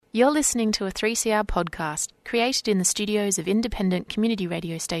You're listening to a 3CR podcast created in the studios of independent community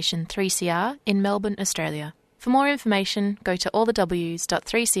radio station 3CR in Melbourne, Australia. For more information, go to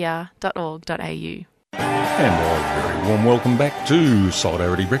allthews.3cr.org.au. And a very warm welcome back to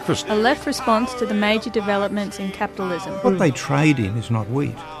Solidarity Breakfast. A left response to the major developments in capitalism. What they trade in is not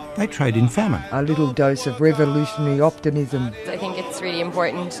wheat. They trade in famine. A little dose of revolutionary optimism. I think it's really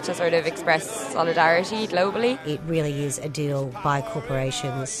important to sort of express solidarity globally. It really is a deal by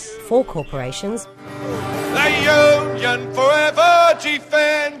corporations, for corporations. The union forever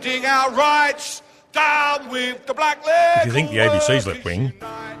defending our rights. Down with the black leg. If you think the ABC's left wing,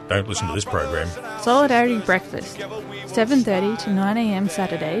 don't listen to this program. Solidarity Breakfast, 7:30 to 9am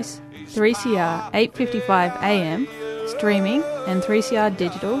Saturdays, 3CR 8:55am, streaming and 3CR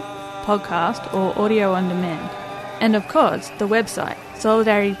digital, podcast or audio on demand. And of course, the website,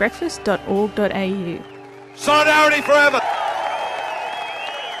 solidaritybreakfast.org.au. Solidarity forever!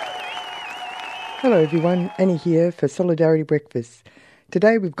 Hello everyone, Annie here for Solidarity Breakfast.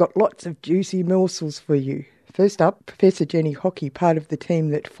 Today we've got lots of juicy morsels for you. First up, Professor Jenny Hockey, part of the team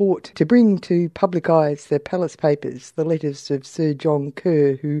that fought to bring to public eyes the Palace Papers, the letters of Sir John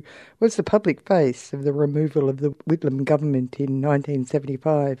Kerr, who was the public face of the removal of the Whitlam government in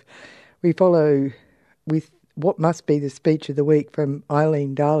 1975. We follow with what must be the speech of the week from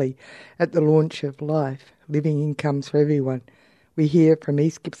Eileen Darley at the launch of Life, Living Incomes for Everyone. We hear from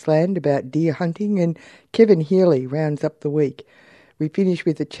East Gippsland about deer hunting, and Kevin Healy rounds up the week. We finish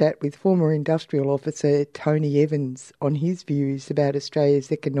with a chat with former industrial officer Tony Evans on his views about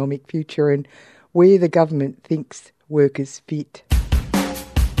Australia's economic future and where the government thinks workers fit.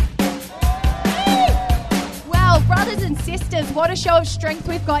 Well, brothers and sisters, what a show of strength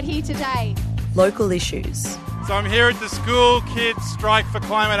we've got here today. Local issues. So I'm here at the school kids strike for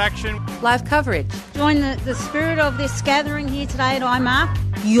climate action. Live coverage. Join the spirit of this gathering here today at IMARC.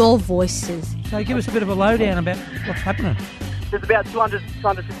 Your voices. So give us a bit of a lowdown about what's happening. There's about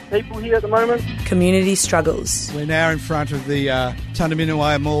 250 people here at the moment. Community struggles. We're now in front of the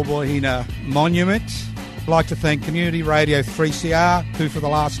Tundaminawaya Maulboyheenner Monument. I'd like to thank Community Radio 3CR, who for the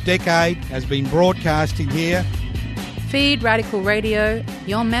last decade has been broadcasting here. Feed Radical Radio.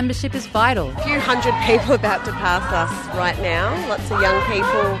 Your membership is vital. A few hundred people about to pass us right now. Lots of young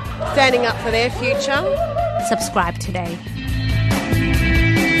people standing up for their future. Subscribe today.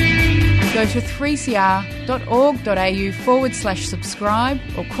 Go to 3cr.org.au/subscribe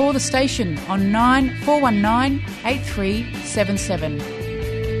or call the station on 9419 8377.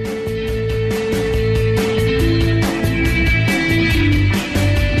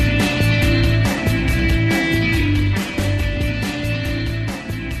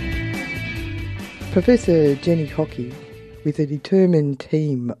 Professor Jenny Hockey, with a determined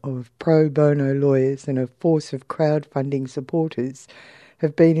team of pro bono lawyers and a force of crowdfunding supporters,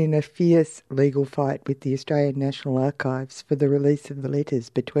 have been in a fierce legal fight with the Australian National Archives for the release of the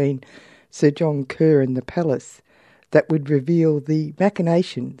letters between Sir John Kerr and the Palace that would reveal the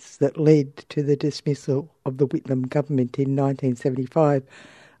machinations that led to the dismissal of the Whitlam government in 1975,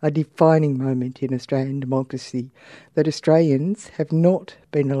 a defining moment in Australian democracy that Australians have not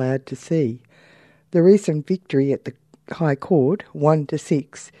been allowed to see. The recent victory at the High Court,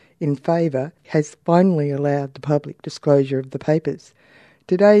 1-6, in favour, has finally allowed the public disclosure of the papers.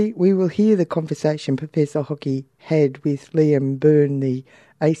 Today we will hear the conversation Professor Hockey had with Liam Byrne, the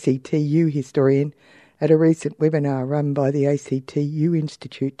ACTU historian, at a recent webinar run by the ACTU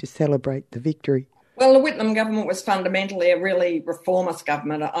Institute to celebrate the victory. Well, the Whitlam government was fundamentally a really reformist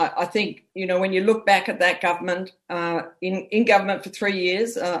government. I think, when you look back at that government, in government for 3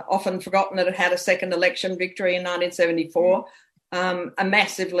 years, often forgotten that it had a second election victory in 1974, a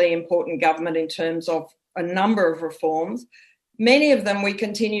massively important government in terms of a number of reforms. Many of them we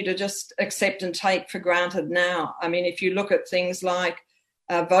continue to just accept and take for granted now. I mean, if you look at things like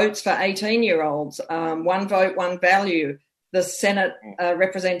votes for 18-year-olds, one vote, one value, the Senate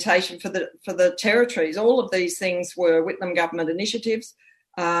representation for the territories, all of these things were Whitlam government initiatives,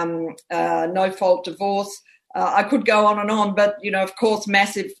 no-fault divorce. I could go on, but, of course,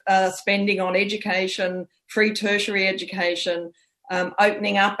 massive spending on education, free tertiary education,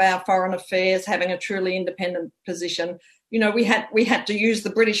 opening up our foreign affairs, having a truly independent position. We had to use the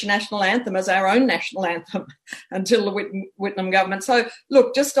British national anthem as our own national anthem until the Whitlam government. So,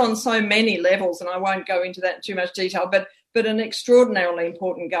 look, just on so many levels, and I won't go into that in too much detail, but an extraordinarily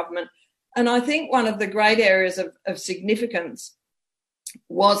important government. And I think one of the great areas of significance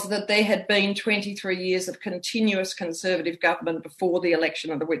was that there had been 23 years of continuous Conservative government before the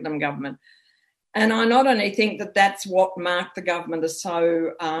election of the Whitlam government. And I not only think that that's what marked the government as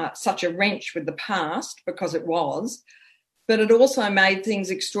such a wrench with the past, because it was, but it also made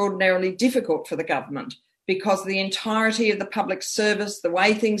things extraordinarily difficult for the government because the entirety of the public service, the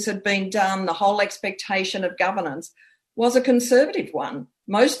way things had been done, the whole expectation of governance was a conservative one.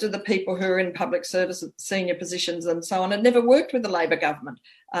 Most of the people who are in public service, senior positions and so on, had never worked with the Labor government.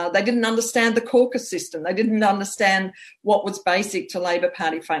 They didn't understand the caucus system. They didn't understand what was basic to Labor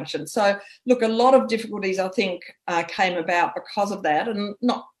Party function. So, look, a lot of difficulties, I think, came about because of that, and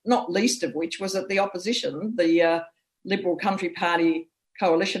not least of which was that the opposition, the Liberal Country Party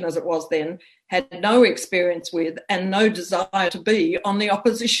coalition as it was then, had no experience with and no desire to be on the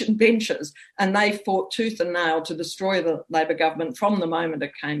opposition benches, and they fought tooth and nail to destroy the Labor government from the moment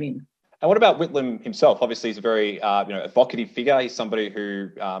it came in. And what about Whitlam himself? Obviously, he's a very evocative figure. He's somebody who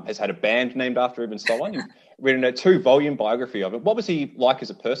has had a band named after him and so on. You've written a 2-volume biography of it. What was he like as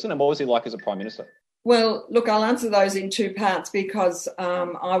a person, and what was he like as a Prime Minister? Well, look, I'll answer those in 2 parts because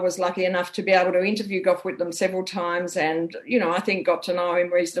I was lucky enough to be able to interview Gough Whitlam several times and, I think got to know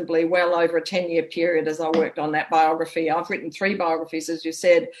him reasonably well over a 10-year period as I worked on that biography. I've written 3 biographies, as you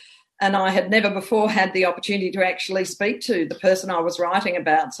said, and I had never before had the opportunity to actually speak to the person I was writing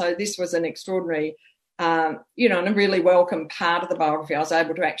about. So this was an extraordinary, and a really welcome part of the biography. I was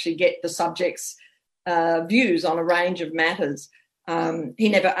able to actually get the subject's views on a range of matters. He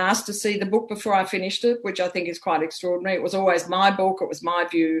never asked to see the book before I finished it, which I think is quite extraordinary. It was always my book, it was my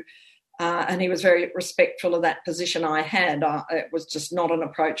view, and he was very respectful of that position I had. It was just not an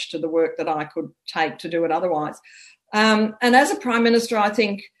approach to the work that I could take to do it otherwise. And as a Prime Minister, I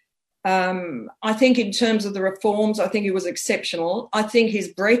think in terms of the reforms, I think he was exceptional. I think his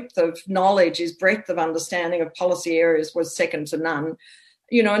breadth of knowledge, his breadth of understanding of policy areas was second to none.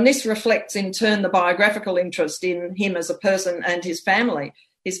 And this reflects in turn the biographical interest in him as a person and his family.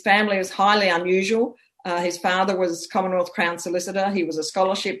 His family was highly unusual. His father was Commonwealth Crown Solicitor. He was a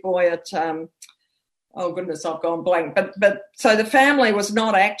scholarship boy at, I've gone blank. But so the family was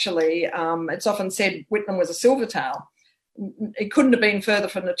not actually, it's often said Whitlam was a Silvertail. It couldn't have been further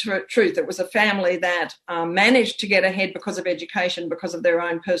from the truth. It was a family that managed to get ahead because of education, because of their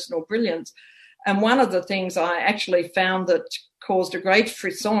own personal brilliance. And one of the things I actually found that caused a great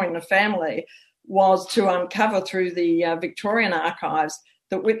frisson in the family was to uncover through the Victorian archives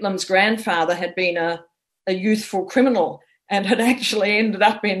that Whitlam's grandfather had been a youthful criminal and had actually ended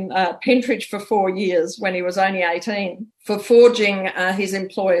up in Pentridge for 4 years when he was only 18 for forging his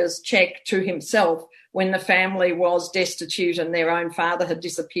employer's cheque to himself when the family was destitute and their own father had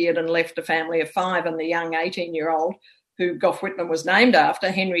disappeared and left a family of 5, and the young 18-year-old who Gough Whitlam was named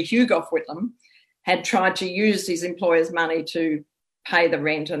after, Henry Hugh Gough Whitlam, had tried to use his employer's money to pay the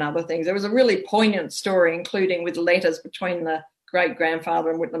rent and other things. It was a really poignant story, including with letters between the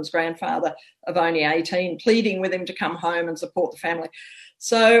great-grandfather and Whitlam's grandfather of only 18, pleading with him to come home and support the family.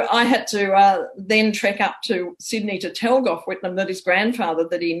 So I had to then trek up to Sydney to tell Gough Whitlam that his grandfather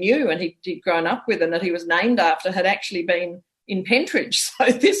that he knew and he'd grown up with and that he was named after had actually been in Pentridge. So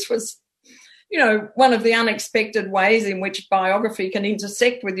this was, one of the unexpected ways in which biography can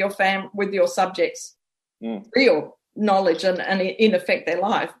intersect with your subjects' real knowledge and in effect their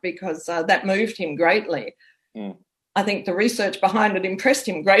life, because that moved him greatly. I think the research behind it impressed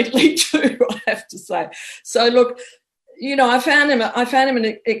him greatly too, I have to say. So look, I found him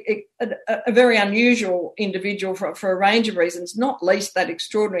a very unusual individual for a range of reasons, not least that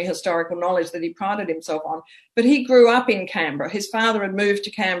extraordinary historical knowledge that he prided himself on. But he grew up in Canberra. His father had moved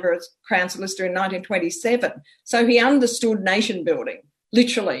to Canberra as Crown Solicitor in 1927. So he understood nation building,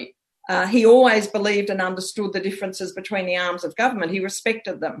 literally. He always believed and understood the differences between the arms of government. He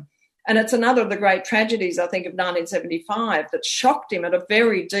respected them. And it's another of the great tragedies, I think, of 1975 that shocked him at a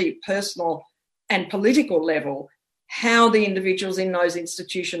very deep personal and political level, how the individuals in those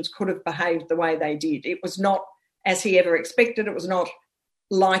institutions could have behaved the way they did. It was not as he ever expected. It was not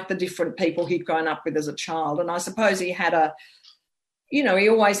like the different people he'd grown up with as a child. And I suppose he had he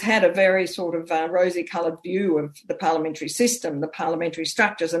always had a very sort of rosy-coloured view of the parliamentary system, the parliamentary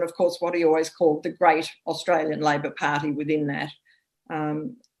structures, and, of course, what he always called the great Australian Labor Party within that.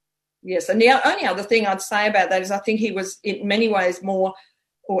 Yes, and the only other thing I'd say about that is I think he was in many ways more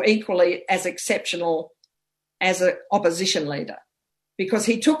or equally as exceptional as an opposition leader, because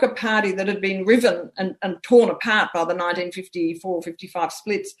he took a party that had been riven and torn apart by the 1954-55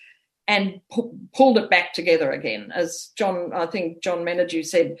 splits and pulled it back together again. As John Menadue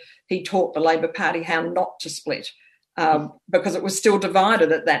said, he taught the Labor Party how not to split because it was still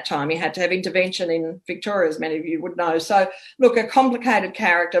divided at that time. He had to have intervention in Victoria, as many of you would know. So, look, a complicated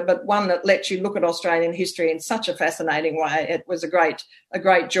character, but one that lets you look at Australian history in such a fascinating way. It was a great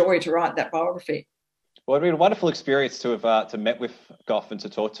joy to write that biography. Well, it'd been a wonderful experience to have met with Gough and to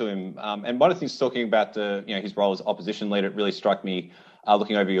talk to him. And one of the things talking about his role as opposition leader, it really struck me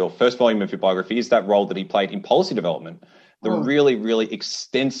looking over your first volume of your biography is that role that he played in policy development. The really, really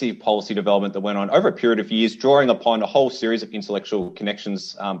extensive policy development that went on over a period of years, drawing upon a whole series of intellectual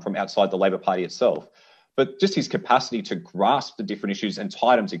connections from outside the Labor Party itself. But just his capacity to grasp the different issues and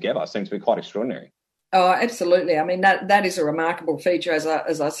tie them together seems to be quite extraordinary. Oh, absolutely. I mean, that is a remarkable feature. As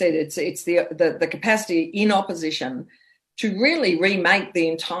I said, it's the capacity in opposition to really remake the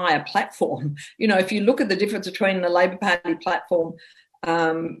entire platform. You know, if you look at the difference between the Labor Party platform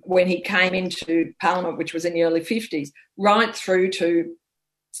when he came into Parliament, which was in the early 50s, right through to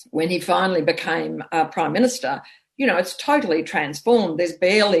when he finally became Prime Minister, you know, it's totally transformed. There's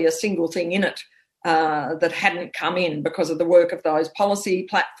barely a single thing in it that hadn't come in because of the work of those policy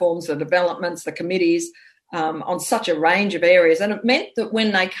platforms, the developments, the committees on such a range of areas. And it meant that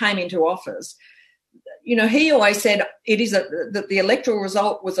when they came into office, you know, he always said that the electoral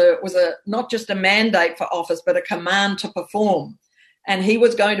result was a not just a mandate for office, but a command to perform. And he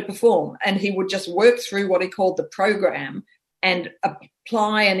was going to perform, and he would just work through what he called the program and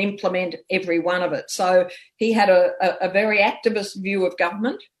apply and implement every one of it. So he had a very activist view of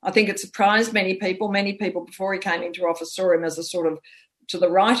government. I think it surprised many people. Many people before he came into office saw him as a sort of to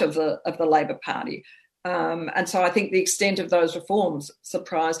the right of the Labor Party. And so I think the extent of those reforms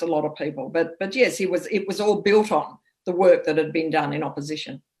surprised a lot of people. But yes, it was all built on the work that had been done in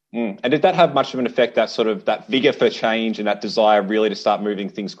opposition. And did that have much of an effect, that vigour for change and that desire really to start moving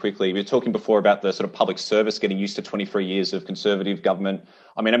things quickly? We were talking before about the sort of public service getting used to 23 years of Conservative government.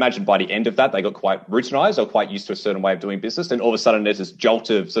 I mean, imagine by the end of that, they got quite routinized or quite used to a certain way of doing business. And all of a sudden there's this jolt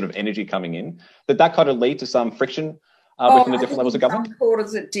of sort of energy coming in. Did that kind of lead to some friction within the different levels of government? Some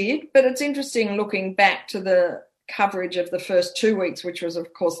quarters it did, but it's interesting looking back to the coverage of the first 2 weeks, which was,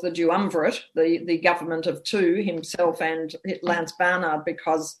 of course, the duumvirate, the government of two, himself and Lance Barnard,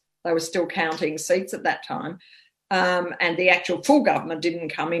 because they were still counting seats at that time. And the actual full government didn't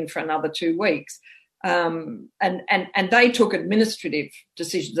come in for another 2 weeks. And they took administrative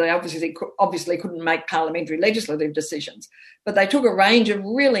decisions. They obviously couldn't make parliamentary legislative decisions, but they took a range of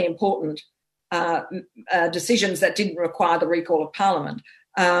really important decisions that didn't require the recall of Parliament.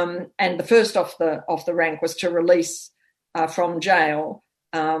 And the first off the rank was to release from jail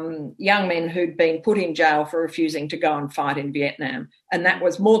young men who'd been put in jail for refusing to go and fight in Vietnam. And that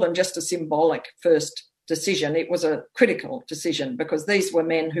was more than just a symbolic first decision. It was a critical decision because these were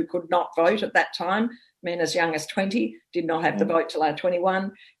men who could not vote at that time. Men as young as 20 did not have the vote till they were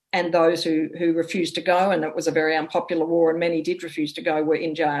 21. And those who refused to go, and it was a very unpopular war and many did refuse to go, were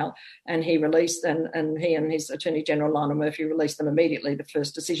in jail. And he released, and he and his Attorney General Lionel Murphy released them immediately, the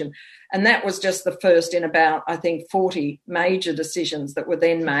first decision. And that was just the first in about, I think, 40 major decisions that were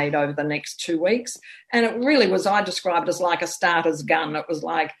then made over the next 2 weeks. And it really was, I described as like a starter's gun. It was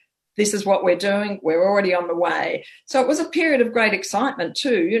like, this is what we're doing. We're already on the way. So it was a period of great excitement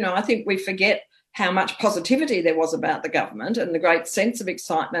too. You know, I think we forget how much positivity there was about the government and the great sense of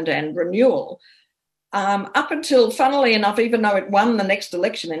excitement and renewal, up until, funnily enough, even though it won the next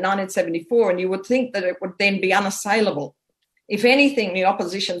election in 1974, and you would think that it would then be unassailable. If anything, the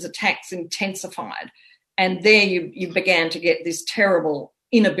opposition's attacks intensified, and there you began to get this terrible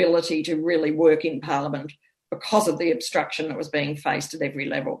inability to really work in Parliament because of the obstruction that was being faced at every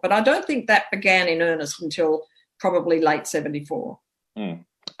level. But I don't think that began in earnest until probably late 74.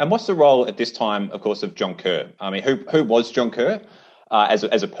 And what's the role at this time, of course, of John Kerr? I mean, who was John Kerr as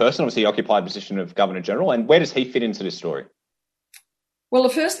a person? Obviously, he occupied the position of Governor-General. And where does he fit into this story? Well, the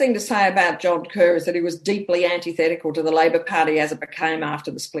first thing to say about John Kerr is that he was deeply antithetical to the Labor Party as it became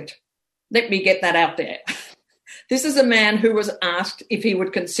after the split. Let me get that out there. This is a man who was asked if he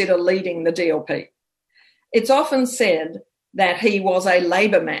would consider leading the DLP. It's often said that he was a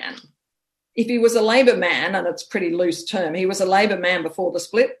Labor man. If he was a Labor man, and it's a pretty loose term, he was a Labor man before the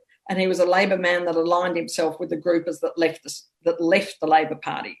split, and he was a Labor man that aligned himself with the groupers that left the Labor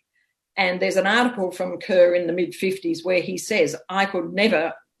Party. And there's an article from Kerr in the mid-50s where he says, I could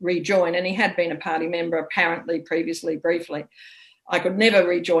never rejoin, and he had been a party member apparently previously, briefly, I could never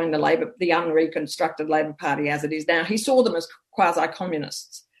rejoin the unreconstructed Labor Party as it is now. He saw them as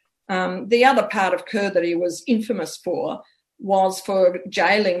quasi-communists. The other part of Kerr that he was infamous for was for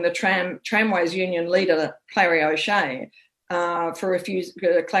jailing the Tramways Union leader, Clary O'Shea, Clary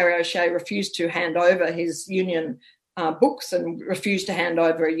O'Shea refused to hand over his union books and refused to hand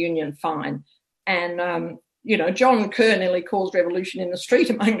over a union fine. And, John Kerr nearly caused revolution in the street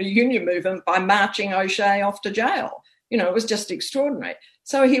among the union movement by marching O'Shea off to jail. It was just extraordinary.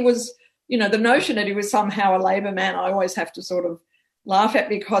 So he was, the notion that he was somehow a Labor man, I always have to sort of laugh at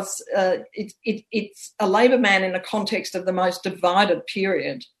because it's a Labor man in the context of the most divided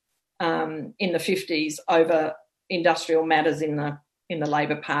period in the 50s over industrial matters in the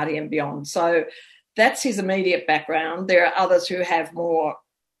Labor Party and beyond. So that's his immediate background. There are others who have more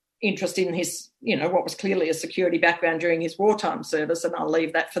interest in his, what was clearly a security background during his wartime service, and I'll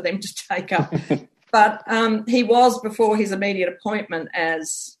leave that for them to take up. But he was, before his immediate appointment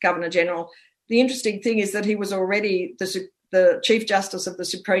as Governor-General, the interesting thing is that he was already the Chief Justice of the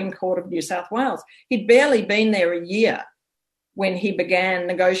Supreme Court of New South Wales. He'd barely been there a year when he began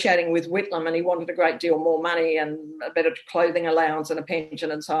negotiating with Whitlam, and he wanted a great deal more money and a better clothing allowance and a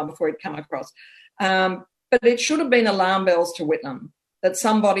pension and so on before he'd come across. But it should have been alarm bells to Whitlam that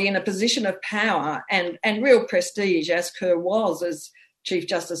somebody in a position of power and real prestige, as Kerr was as Chief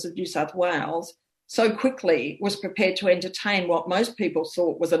Justice of New South Wales, so quickly was prepared to entertain what most people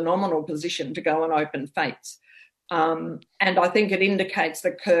thought was a nominal position to go and open fates. And I think it indicates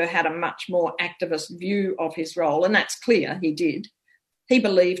that Kerr had a much more activist view of his role, and that's clear, he did. He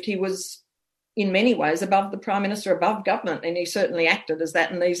believed he was, in many ways, above the Prime Minister, above government, and he certainly acted as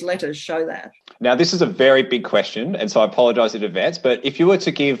that, and these letters show that. Now, this is a very big question, and so I apologise in advance, but if you were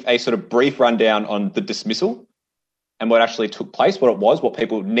to give a sort of brief rundown on the dismissal and what actually took place, what it was, what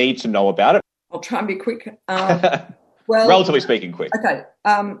people need to know about it. I'll try and be quick. Relatively speaking, quick. Okay.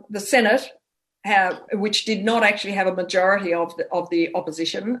 The Senate, which did not actually have a majority of the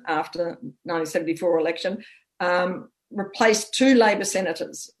opposition after the 1974 election, replaced two Labor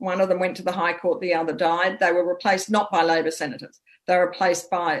senators. One of them went to the High Court, the other died. They were replaced not by Labor senators. They were replaced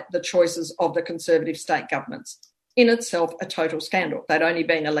by the choices of the Conservative state governments. In itself, a total scandal. They'd only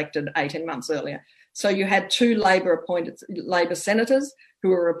been elected 18 months earlier. So you had two Labor-appointed Labor senators who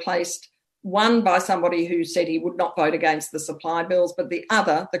were replaced, one by somebody who said he would not vote against the supply bills, but the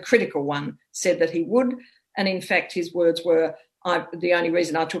other, the critical one, said that he would. And in fact, his words were, the only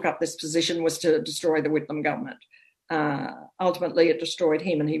reason I took up this position was to destroy the Whitlam government. Ultimately, it destroyed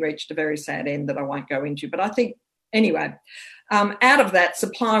him and he reached a very sad end that I won't go into. But I think, anyway, out of that,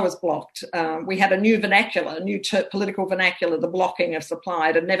 supply was blocked. We had a new vernacular, a new political vernacular, the blocking of supply.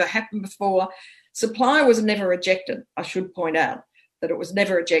 It had never happened before. Supply was never rejected, I should point out. That it was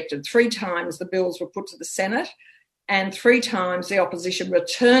never rejected. 3 times the bills were put to the Senate and 3 times the opposition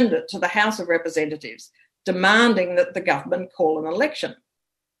returned it to the House of Representatives, demanding that the government call an election.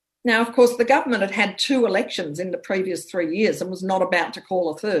 Now, of course, the government had had 2 elections in the previous 3 years and was not about to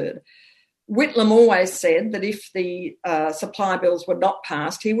call a third. Whitlam always said that if the supply bills were not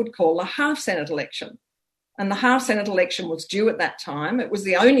passed, he would call a half-Senate election. And the half-Senate election was due at that time. It was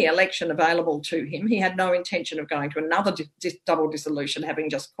the only election available to him. He had no intention of going to another double dissolution,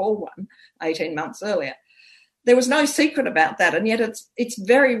 having just called one 18 months earlier. There was no secret about that, and yet it's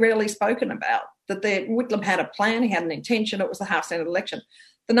very rarely spoken about, that Whitlam had a plan, he had an intention, it was the half-Senate election.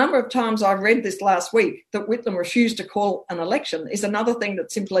 The number of times I've read this last week that Whitlam refused to call an election is another thing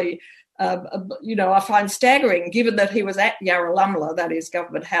that simply I find staggering, given that he was at Yarralumla, that is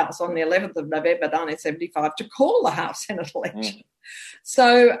Government House, on the 11th of November 1975 to call the half-Senate election.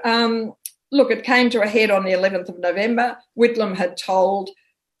 So, it came to a head on the 11th of November. Whitlam had told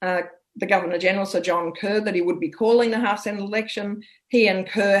the Governor-General, Sir John Kerr, that he would be calling the half-Senate election. He and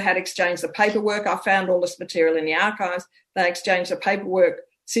Kerr had exchanged the paperwork. I found all this material in the archives. They exchanged the paperwork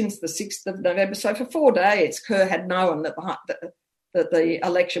since the 6th of November. So for 4 days, Kerr had known that the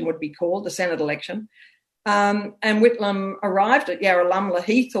election would be called, the Senate election. And Whitlam arrived at Yarralumla,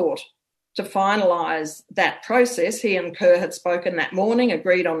 he thought, to finalise that process. He and Kerr had spoken that morning,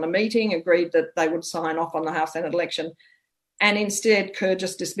 agreed on the meeting, agreed that they would sign off on the half-Senate election. And instead, Kerr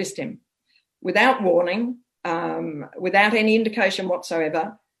just dismissed him without warning, without any indication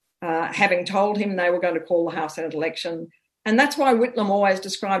whatsoever, having told him they were going to call the half-Senate election. And that's why Whitlam always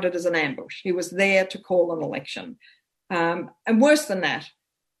described it as an ambush. He was there to call an election. And worse than that,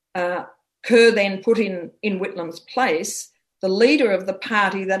 Kerr then put in Whitlam's place the leader of the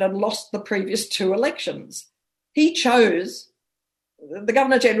party that had lost the previous 2 elections. He chose, the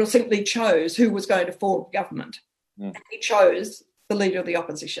Governor-General simply chose who was going to form government. And he chose the leader of the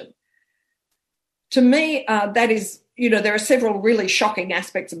opposition. To me, that is, there are several really shocking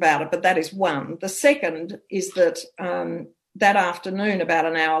aspects about it, but that is one. The second is that that afternoon, about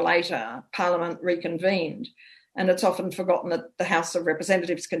an hour later, Parliament reconvened. And it's often forgotten that the House of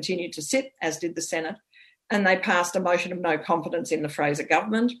Representatives continued to sit, as did the Senate, and they passed a motion of no confidence in the Fraser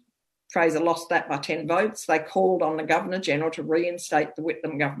government. Fraser lost that by 10 votes. They called on the Governor-General to reinstate the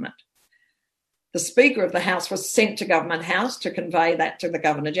Whitlam government. The Speaker of the House was sent to Government House to convey that to the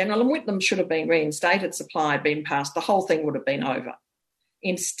Governor-General, and Whitlam should have been reinstated, supply had been passed, the whole thing would have been over.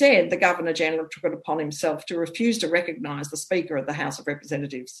 Instead, the Governor-General took it upon himself to refuse to recognise the Speaker of the House of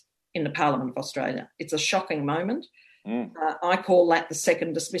Representatives in the Parliament of Australia. It's a shocking moment. I call that the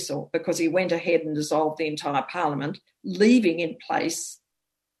second dismissal, because he went ahead and dissolved the entire Parliament, leaving in place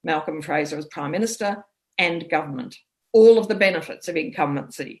Malcolm Fraser as Prime Minister and government. All of the benefits of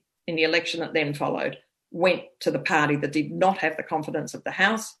incumbency in the election that then followed went to the party that did not have the confidence of the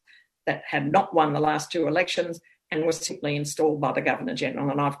House, that had not won the last two elections, and was simply installed by the Governor-General.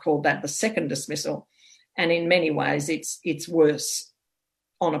 And I've called that the second dismissal. And in many ways, it's worse,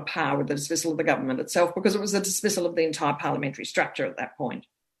 on a par with the dismissal of the government itself, because it was a dismissal of the entire parliamentary structure at that point.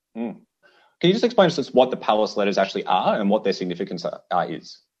 Can you just explain to us what the Palace letters actually are and what their significance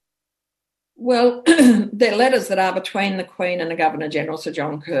is? Well, they're letters that are between the Queen and the Governor-General, Sir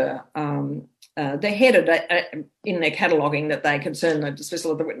John Kerr. They're headed in their cataloguing that they concern the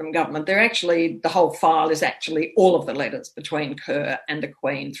dismissal of the Whitlam government. They're actually, the whole file is actually all of the letters between Kerr and the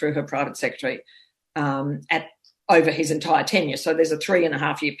Queen through her private secretary over his entire tenure. So there's a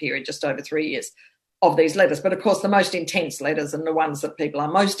 3.5-year period, just over 3 years, of these letters. But of course, the most intense letters and the ones that people are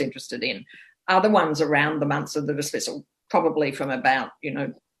most interested in are the ones around the months of the dismissal, probably from about,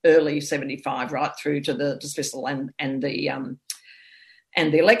 early 75 right through to the dismissal and the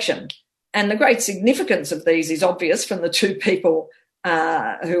election. And the great significance of these is obvious from the two people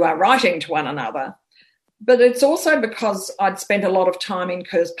who are writing to one another. But it's also because I'd spent a lot of time in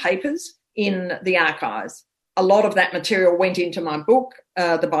Kerr's papers in the archives. A lot of that material went into my book,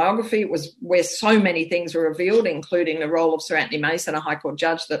 the biography. It was where so many things were revealed, including the role of Sir Anthony Mason, a High Court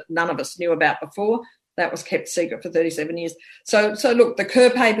judge that none of us knew about before. That was kept secret for 37 years. So look, the Kerr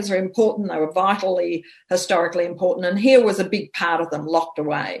papers are important. They were vitally, historically important. And here was a big part of them locked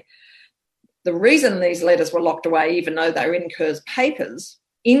away. The reason these letters were locked away, even though they were in Kerr's papers,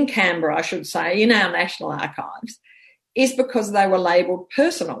 in Canberra, I should say, in our National Archives, is because they were labelled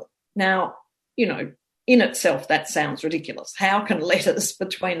personal. Now, in itself, that sounds ridiculous. How can letters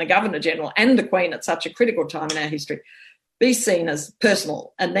between the Governor-General and the Queen at such a critical time in our history be seen as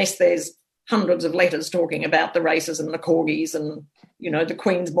personal, unless there's hundreds of letters talking about the races and the corgis and, the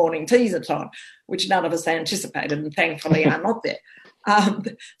Queen's morning teas at the time, which none of us anticipated and thankfully are not there.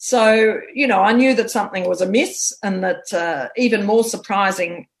 So, I knew that something was amiss, and that even more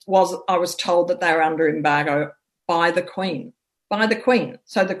surprising was I was told that they were under embargo by the Queen.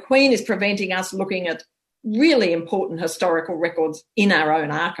 So the Queen is preventing us looking at really important historical records in our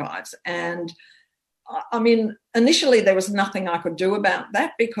own archives. And, initially there was nothing I could do about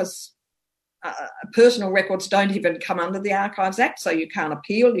that, because personal records don't even come under the Archives Act, so you can't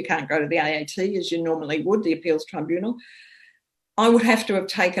appeal, you can't go to the AAT as you normally would, the Appeals Tribunal. I would have to have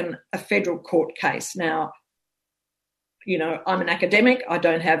taken a federal court case. Now, I'm an academic. I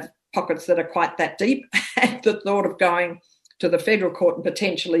don't have pockets that are quite that deep. And the thought of going to the federal court and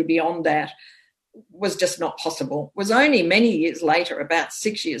potentially beyond that was just not possible. It was only many years later, about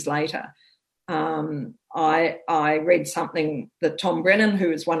 6 years later, I read something that Tom Brennan,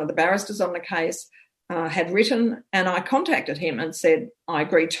 who is one of the barristers on the case, had written, and I contacted him and said, I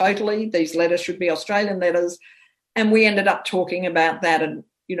agree totally, these letters should be Australian letters. And we ended up talking about that. And,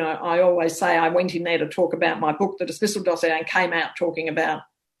 I always say I went in there to talk about my book, The Dismissal Dossier, and came out talking about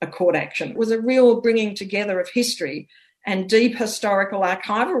a court action. It was a real bringing together of history and deep historical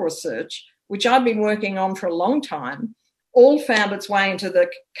archival research, which I'd been working on for a long time, all found its way into the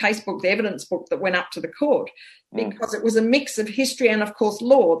case book, the evidence book that went up to the court, because it was a mix of history and, of course,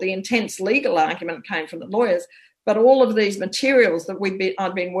 law. The intense legal argument came from the lawyers, but all of these materials that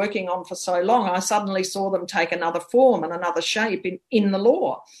I'd been working on for so long, I suddenly saw them take another form and another shape in the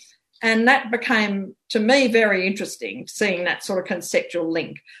law. And that became, to me, very interesting, seeing that sort of conceptual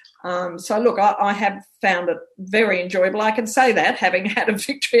link. So, look, I have found it very enjoyable. I can say that, having had a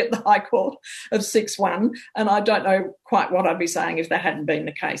victory at the High Court of 6-1, and I don't know quite what I'd be saying if that hadn't been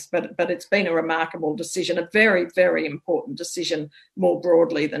the case, but it's been a remarkable decision, a very, very important decision more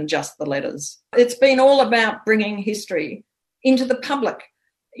broadly than just the letters. It's been all about bringing history into the public.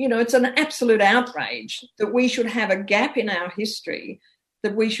 It's an absolute outrage that we should have a gap in our history,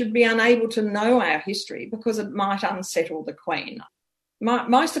 that we should be unable to know our history because it might unsettle the Queen.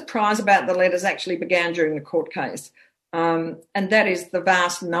 My surprise about the letters actually began during the court case, and that is the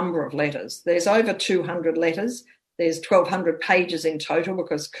vast number of letters. There's over 200 letters. There's 1,200 pages in total,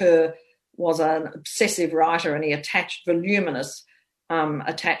 because Kerr was an obsessive writer and he attached voluminous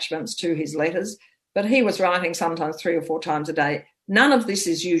attachments to his letters, but he was writing sometimes 3 or 4 times a day. None of this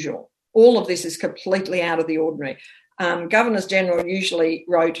is usual. All of this is completely out of the ordinary. Governors-General usually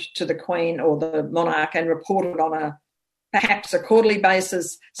wrote to the Queen or the monarch and reported on perhaps a quarterly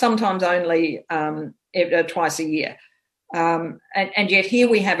basis, sometimes only twice a year. And yet here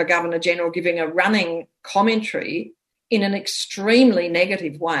we have a Governor-General giving a running commentary in an extremely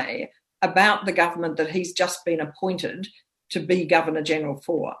negative way about the government that he's just been appointed to be Governor-General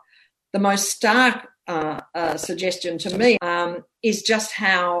for. The most stark suggestion to me is just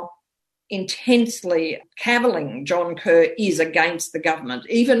how intensely cavilling John Kerr is against the government,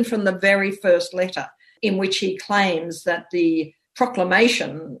 even from the very first letter in which he claims that the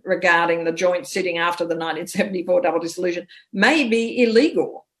proclamation regarding the joint sitting after the 1974 double dissolution may be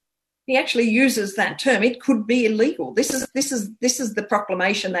illegal. He actually uses that term. It could be illegal. This is the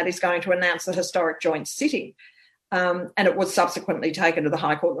proclamation that is going to announce the historic joint sitting. And it was subsequently taken to the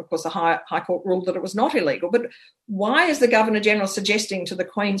High Court. Of course, the High Court ruled that it was not illegal. But why is the Governor-General suggesting to the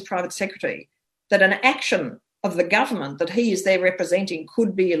Queen's private secretary that an action of the government that he is there representing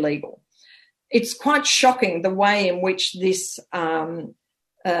could be illegal? It's quite shocking the way in which this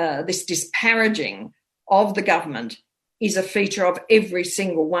disparaging of the government is a feature of every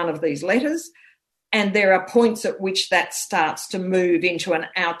single one of these letters. And there are points at which that starts to move into an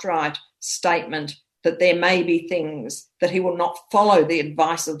outright statement that there may be things that he will not follow the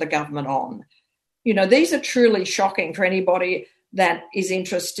advice of the government on. You know, these are truly shocking for anybody that is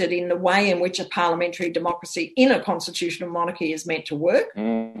interested in the way in which a parliamentary democracy in a constitutional monarchy is meant to work,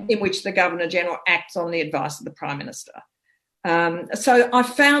 in which the Governor-General acts on the advice of the Prime Minister. So I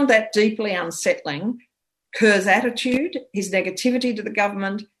found that deeply unsettling. Kerr's attitude, his negativity to the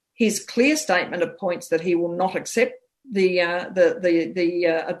government, his clear statement of points that he will not accept the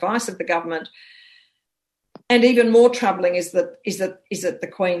advice of the government. And even more troubling is that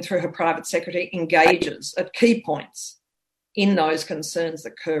the Queen, through her private secretary, engages at key points in those concerns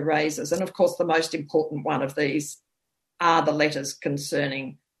that Kerr raises. And, of course, the most important one of these are the letters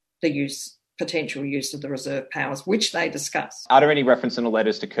concerning the potential use of the reserve powers, which they discuss. Are there any reference in the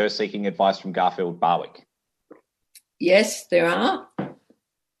letters to Kerr seeking advice from Garfield Barwick? Yes, there are.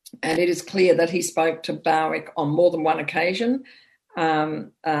 And it is clear that he spoke to Barwick on more than one occasion.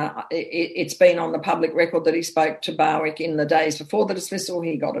 It's been on the public record that he spoke to Barwick in the days before the dismissal.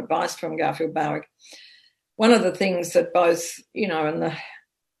 He got advice from Garfield Barwick. One of the things that both, you know, and the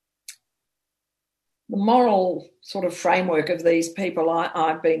moral sort of framework of these people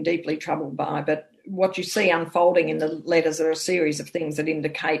I've been deeply troubled by, but what you see unfolding in the letters are a series of things that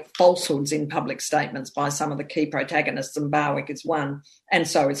indicate falsehoods in public statements by some of the key protagonists, and Barwick is one, and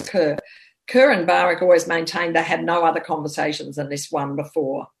so is Kerr. Kerr and Barwick always maintained they had no other conversations than this one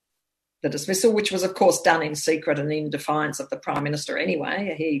before the dismissal, which was, of course, done in secret and in defiance of the Prime Minister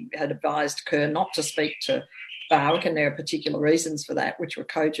anyway. He had advised Kerr not to speak to Barwick, and there are particular reasons for that, which were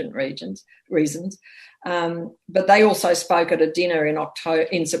cogent reasons. But they also spoke at a dinner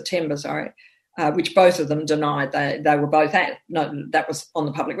in September, which both of them denied they were both at. No, that was on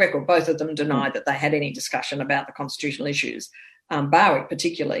the public record. Both of them denied that they had any discussion about the constitutional issues. Barwick,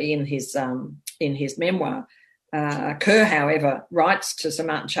 particularly in his memoir. Kerr, however, writes to Sir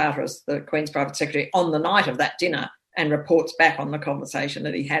Martin Charteris, the Queen's private secretary, on the night of that dinner and reports back on the conversation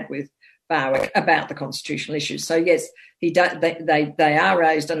that he had with Barwick about the constitutional issues. So, yes, they are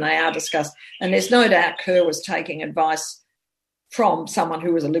raised and they are discussed. And there's no doubt Kerr was taking advice from someone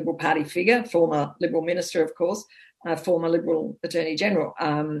who was a Liberal Party figure, former Liberal Minister, of course, former Liberal Attorney-General,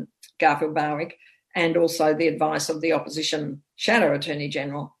 Garfield Barwick, and also the advice of the opposition shadow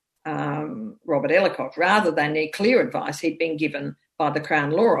Attorney-General, Robert Ellicott, rather than the clear advice he'd been given by the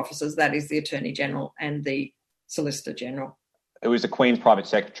Crown law officers, that is the Attorney-General and the Solicitor-General. It was the Queen's private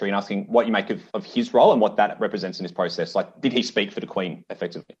secretary, and asking what you make of his role and what that represents in this process. Like, did he speak for the Queen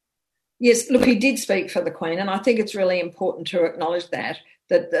effectively? Yes, look, he did speak for the Queen, and I think it's really important to acknowledge that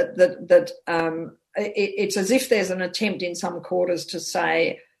it's as if there's an attempt in some quarters to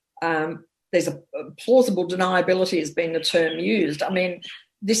say there's a plausible deniability has been the term used. I mean,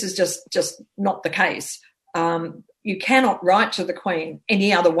 this is just not the case. You cannot write to the Queen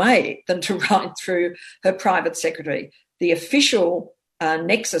any other way than to write through her private secretary. The official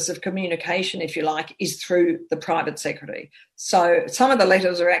nexus of communication, if you like, is through the private secretary. So some of the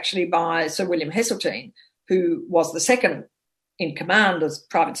letters are actually by Sir William Heseltine, who was the second in command as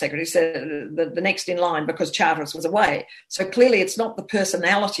private secretary, said the next in line because Charteris was away. So clearly it's not the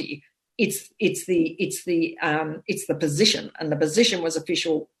personality, it's the position, and the position was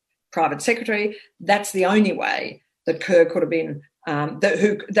official private secretary. That's the only way that Kerr could have been.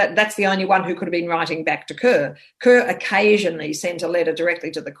 That's the only one who could have been writing back to Kerr. Kerr occasionally sent a letter directly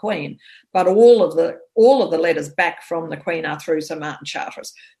to the Queen, but all of the letters back from the Queen are through Sir Martin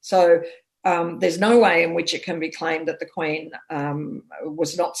Charteris. So there's no way in which it can be claimed that the Queen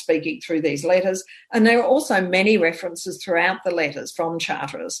was not speaking through these letters. And there are also many references throughout the letters from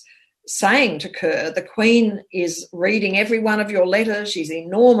Charteris saying to Kerr, the Queen is reading every one of your letters. She's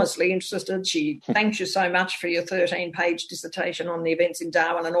enormously interested. She thanks you so much for your 13-page dissertation on the events in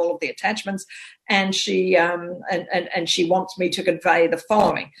Darwin and all of the attachments. And she and she wants me to convey the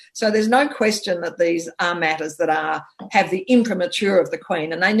following. So there's no question that these are matters that have the imprimatur of the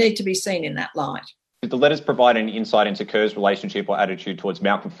Queen, and they need to be seen in that light. Did the letters provide any insight into Kerr's relationship or attitude towards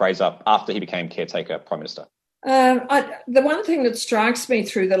Malcolm Fraser after he became caretaker Prime Minister? The one thing that strikes me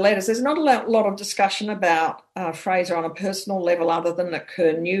through the letters, there's not a lot of discussion about Fraser on a personal level, other than that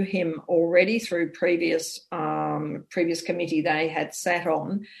Kerr knew him already through previous committee they had sat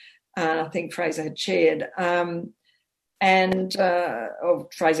on. I think Fraser had chaired, or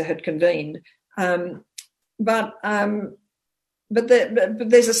Fraser had convened. But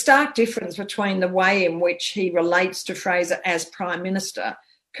there's a stark difference between the way in which he relates to Fraser as Prime Minister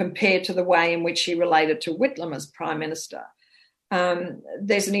compared to the way in which he related to Whitlam as Prime Minister.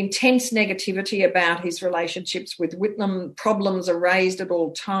 There's an intense negativity about his relationships with Whitlam. Problems are raised at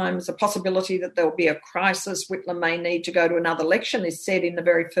all times. The possibility that there'll be a crisis, Whitlam may need to go to another election, is said in the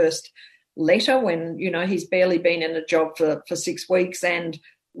very first letter when, he's barely been in a job for 6 weeks, and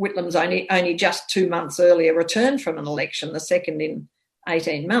Whitlam's only just 2 months earlier returned from an election, the second in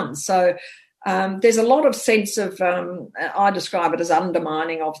 18 months. So there's a lot of sense of, I describe it as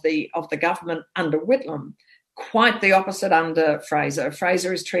undermining of the government under Whitlam. Quite the opposite under Fraser.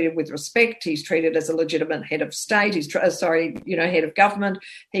 Fraser is treated with respect. He's treated as a legitimate head of state. He's head of government.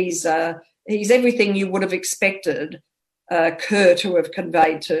 He's everything you would have expected Kerr to have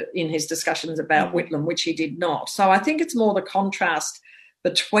conveyed in his discussions about Whitlam, which he did not. So I think it's more the contrast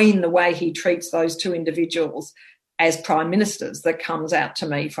between the way he treats those two individuals as prime ministers that comes out to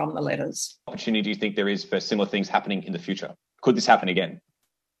me from the letters. Opportunity do you think there is for similar things happening in the future? Could this happen again?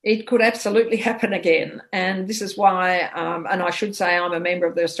 It could absolutely happen again. And this is why, and I should say I'm a member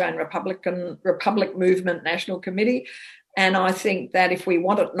of the Australian Republic Movement National Committee. And I think that if we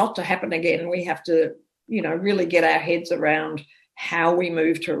want it not to happen again, we have to, really get our heads around how we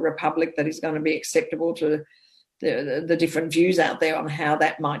move to a republic that is going to be acceptable to the different views out there on how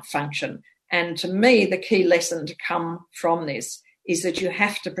that might function. And to me, the key lesson to come from this is that you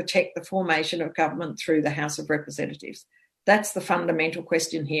have to protect the formation of government through the House of Representatives. That's the fundamental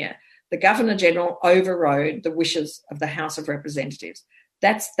question here. The Governor-General overrode the wishes of the House of Representatives.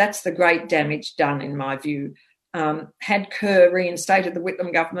 That's the great damage done, in my view. Had Kerr reinstated the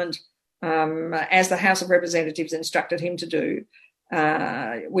Whitlam government, as the House of Representatives instructed him to do,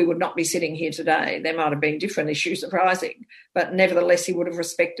 we would not be sitting here today. There might have been different issues arising, but nevertheless he would have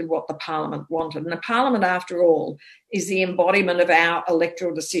respected what the Parliament wanted. And the Parliament, after all, is the embodiment of our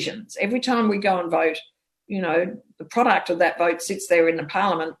electoral decisions. Every time we go and vote, the product of that vote sits there in the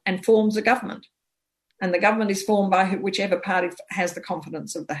Parliament and forms a government. And the government is formed by whichever party has the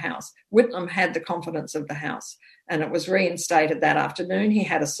confidence of the House. Whitlam had the confidence of the House, and it was reinstated that afternoon. He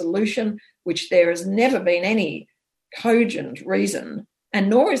had a solution which there has never been any cogent reason, and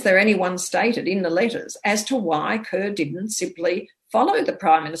nor is there anyone stated in the letters as to why Kerr didn't simply follow the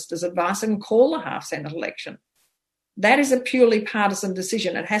Prime Minister's advice and call a half-Senate election. That is a purely partisan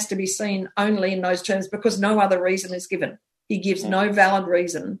decision. It has to be seen only in those terms because no other reason is given. He gives no valid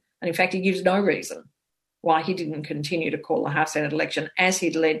reason, and in fact he gives no reason why he didn't continue to call a half-Senate election as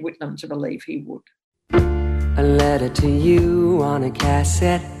he'd led Whitlam to believe he would. A letter to you on a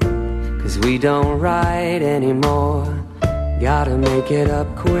cassette, 'cause we don't write anymore. Gotta make it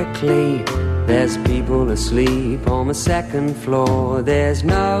up quickly. There's people asleep on the second floor. There's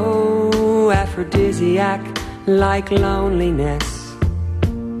no aphrodisiac like loneliness.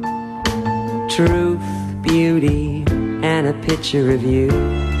 Truth, beauty, and a picture of you.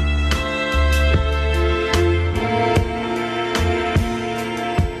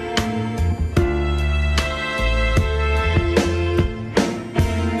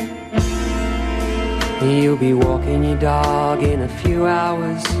 You'll be walking your dog in a few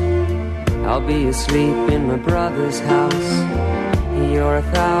hours. I'll be asleep in my brother's house. You're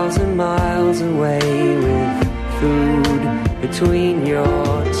 1,000 miles away with food between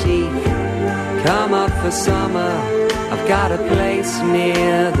your teeth. Come up for summer, I've got a place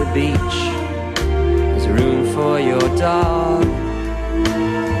near the beach. There's room for your dog.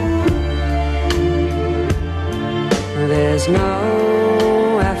 There's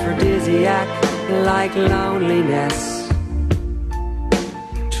no aphrodisiac like loneliness.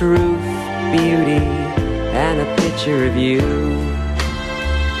 Truth, beauty, and a picture of you.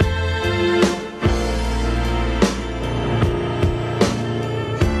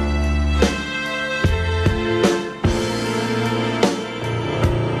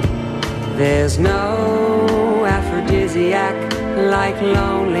 There's no aphrodisiac like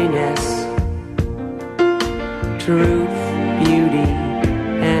loneliness, truth, beauty,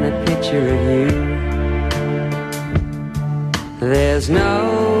 and a picture of you. There's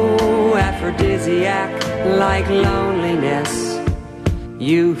no aphrodisiac like loneliness,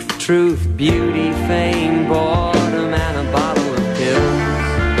 youth, truth, beauty, fame, boredom, and a bottle of pills.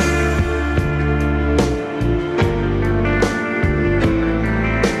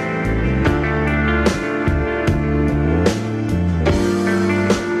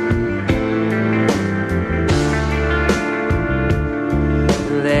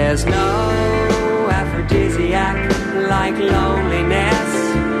 There's no aphrodisiac like loneliness.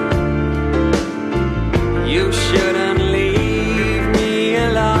 You shouldn't leave me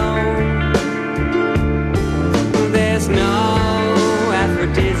alone. There's no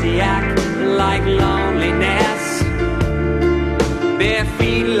aphrodisiac like loneliness. Bare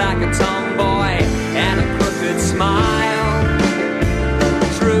feet like a tomboy and a crooked smile.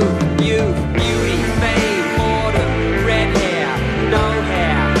 Truth, youth, beauty, fame, boredom, red hair, no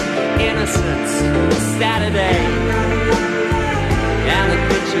hair, innocence, Saturday, and a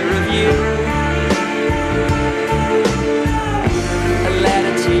picture of you. A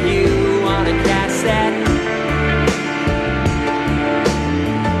letter to you on a cassette.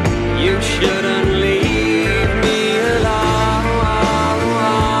 You shouldn't leave me alone.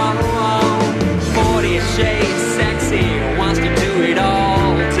 40 shades sexy, wants to do it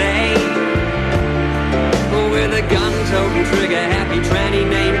all day. With a gun toting trigger happy tranny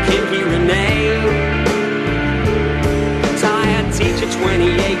named Kinky Renee. Tired teacher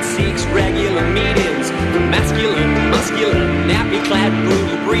 28 seeks regular meetings. The masculine, muscular, nappy-clad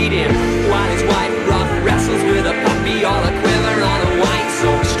brutal breeding. While his wife rough wrestles with a puppy, all a quiver on a white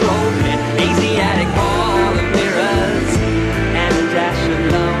soap stroking. Asiatic ball of mirrors and a dash of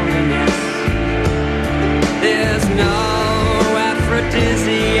loneliness. There's no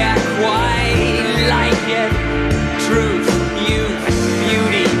aphrodisiac quite like it. Truth, youth,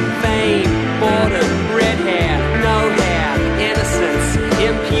 beauty, fame, boredom, red hair, no hair, innocence,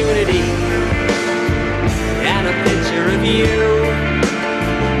 impunity, and a picture of you.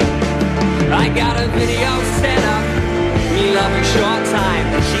 I got a video set up, me loving short time.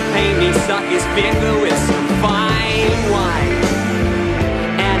 She paid me suck his finger with some fine wine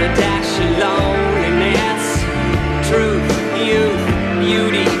and a dash of loneliness. Truth, youth,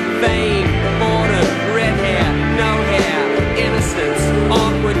 beauty, fame, boredom, red hair, no hair, innocence,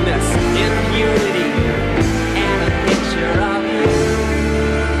 awkwardness, impunity, and a picture of you.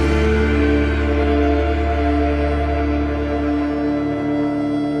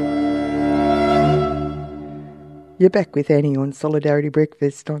 You're back with Annie on Solidarity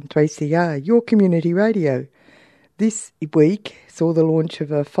Breakfast on 3CR, your community radio. This week saw the launch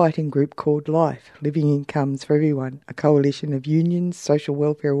of a fighting group called LIFE, Living Incomes for Everyone, a coalition of unions, social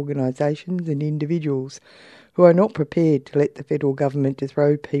welfare organisations and individuals who are not prepared to let the federal government to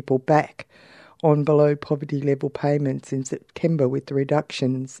throw people back on below poverty level payments in September with the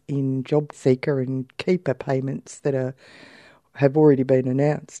reductions in job seeker and keeper payments that have already been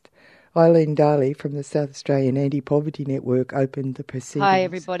announced. Eileen Darley from the South Australian Anti-Poverty Network opened the proceedings. Hi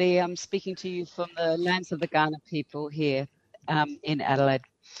everybody, I'm speaking to you from the lands of the Kaurna people here in Adelaide.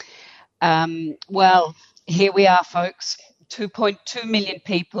 Well, here we are folks, 2.2 million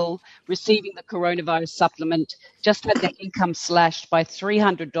people receiving the coronavirus supplement just had their income slashed by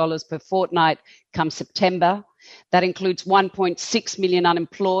 $300 per fortnight come September. That includes 1.6 million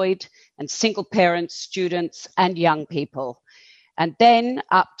unemployed and single parents, students and young people. And then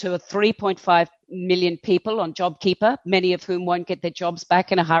up to 3.5 million people on JobKeeper, many of whom won't get their jobs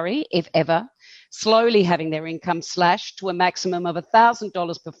back in a hurry, if ever, slowly having their income slashed to a maximum of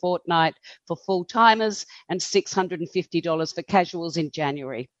 $1,000 per fortnight for full-timers and $650 for casuals in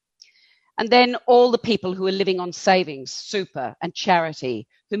January. And then all the people who are living on savings, super and charity,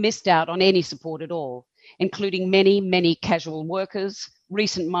 who missed out on any support at all, including many, many casual workers,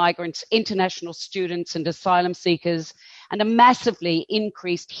 recent migrants, international students and asylum seekers, and a massively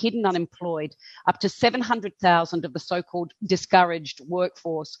increased hidden unemployed, up to 700,000 of the so-called discouraged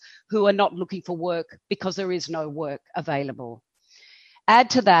workforce who are not looking for work because there is no work available. Add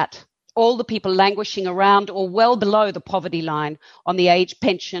to that all the people languishing around or well below the poverty line on the age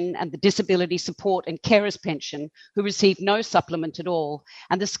pension and the disability support and carers pension who receive no supplement at all,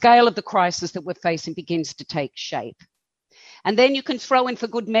 and the scale of the crisis that we're facing begins to take shape. And then you can throw in for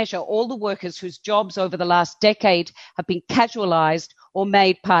good measure all the workers whose jobs over the last decade have been casualised or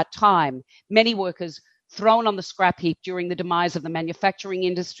made part-time, many workers thrown on the scrap heap during the demise of the manufacturing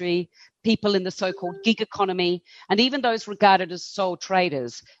industry, people in the so-called gig economy, and even those regarded as sole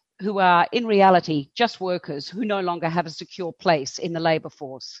traders who are in reality just workers who no longer have a secure place in the labour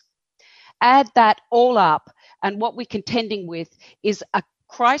force. Add that all up, and what we're contending with is a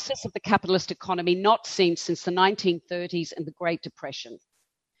crisis of the capitalist economy not seen since the 1930s and the Great Depression.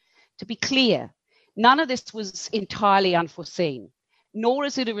 To be clear, none of this was entirely unforeseen, nor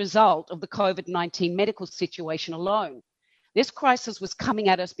is it a result of the COVID-19 medical situation alone. This crisis was coming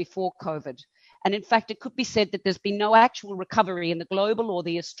at us before COVID, and in fact, it could be said that there's been no actual recovery in the global or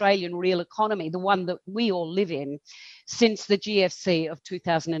the Australian real economy, the one that we all live in, since the GFC of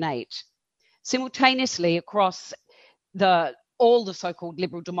 2008. Simultaneously, across all the so-called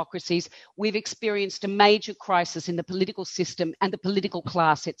liberal democracies, we've experienced a major crisis in the political system and the political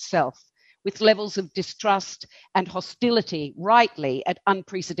class itself, with levels of distrust and hostility rightly at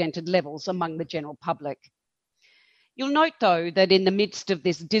unprecedented levels among the general public. You'll note, though, that in the midst of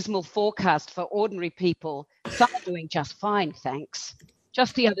this dismal forecast for ordinary people, some are doing just fine, thanks.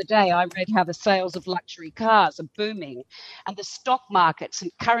 Just the other day, I read how the sales of luxury cars are booming, and the stock markets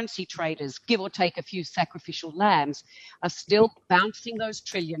and currency traders, give or take a few sacrificial lambs, are still bouncing those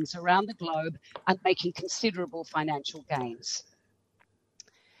trillions around the globe and making considerable financial gains.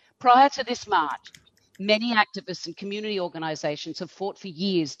 Prior to this March, many activists and community organisations have fought for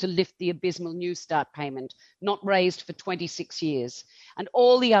years to lift the abysmal New Start payment, not raised for 26 years, and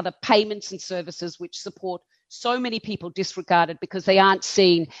all the other payments and services which support so many people disregarded because they aren't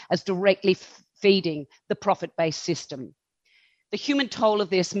seen as directly feeding the profit-based system. The human toll of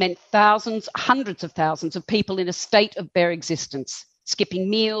this meant thousands, hundreds of thousands of people in a state of bare existence, skipping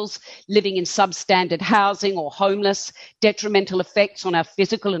meals, living in substandard housing or homeless, detrimental effects on our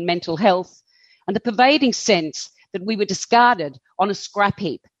physical and mental health, and the pervading sense that we were discarded on a scrap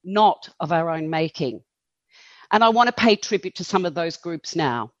heap, not of our own making. And I want to pay tribute to some of those groups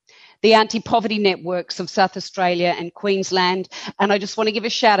now. The anti-poverty networks of South Australia and Queensland. And I just want to give a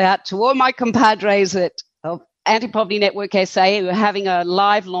shout out to all my compadres at Anti-Poverty Network SA who are having a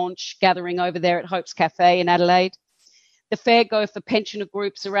live launch gathering over there at Hope's Cafe in Adelaide. The Fair Go for pensioner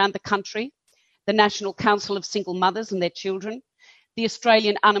groups around the country. The National Council of Single Mothers and their Children. The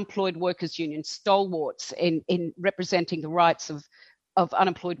Australian Unemployed Workers Union, stalwarts in representing the rights of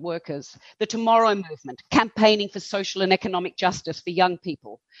unemployed workers, the Tomorrow Movement, campaigning for social and economic justice for young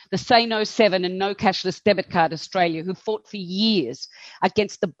people, the Say No 7 and No Cashless Debit Card Australia, who fought for years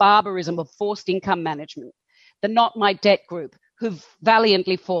against the barbarism of forced income management, the Not My Debt Group, who've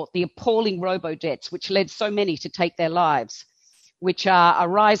valiantly fought the appalling robo-debts which led so many to take their lives, which are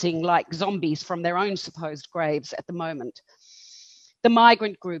arising like zombies from their own supposed graves at the moment. The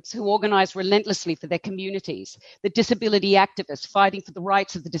migrant groups who organise relentlessly for their communities, the disability activists fighting for the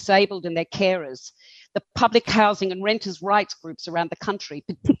rights of the disabled and their carers, the public housing and renters' rights groups around the country,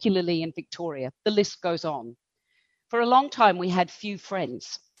 particularly in Victoria. The list goes on. For a long time, we had few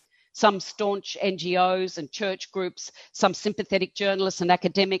friends. Some staunch NGOs and church groups, some sympathetic journalists and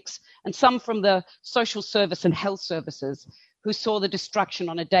academics, and some from the social service and health services who saw the destruction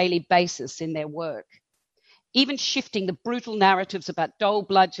on a daily basis in their work. Even shifting the brutal narratives about dole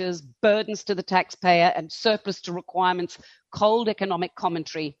bludgers, burdens to the taxpayer, and surplus to requirements, cold economic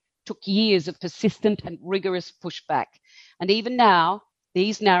commentary took years of persistent and rigorous pushback. And even now,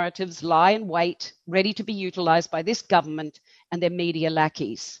 these narratives lie in wait, ready to be utilised by this government and their media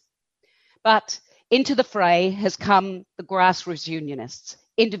lackeys. But into the fray has come the grassroots unionists,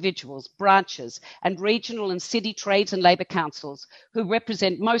 individuals, branches, and regional and city trades and labour councils who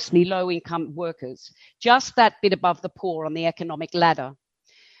represent mostly low-income workers, just that bit above the poor on the economic ladder.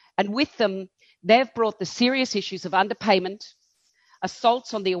 And with them, they've brought the serious issues of underpayment,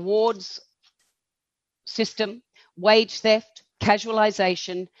 assaults on the awards system, wage theft,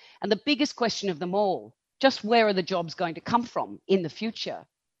 casualisation, and the biggest question of them all, just where are the jobs going to come from in the future?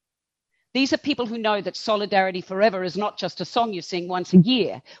 These are people who know that Solidarity Forever is not just a song you sing once a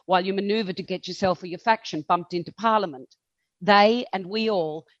year while you manoeuvre to get yourself or your faction bumped into Parliament. They and we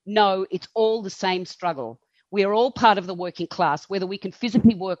all know it's all the same struggle. We are all part of the working class, whether we can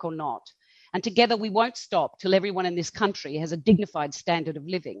physically work or not. And together we won't stop till everyone in this country has a dignified standard of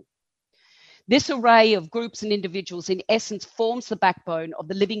living. This array of groups and individuals in essence forms the backbone of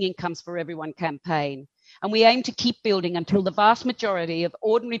the Living Incomes for Everyone campaign. And we aim to keep building until the vast majority of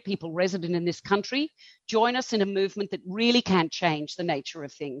ordinary people resident in this country join us in a movement that really can change the nature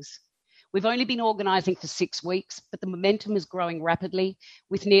of things. We've only been organising for 6 weeks, but the momentum is growing rapidly,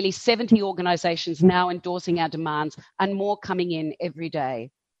 with nearly 70 organisations now endorsing our demands and more coming in every day.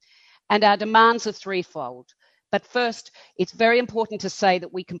 And our demands are threefold. But first, it's very important to say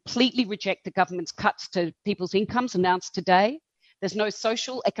that we completely reject the government's cuts to people's incomes announced today. There's no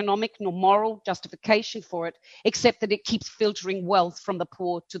social, economic, nor moral justification for it, except that it keeps filtering wealth from the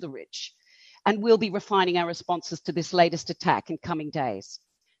poor to the rich. And we'll be refining our responses to this latest attack in coming days.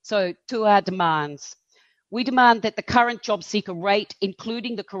 So, to our demands. We demand that the current job seeker rate,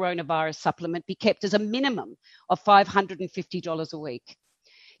 including the coronavirus supplement, be kept as a minimum of $550 a week.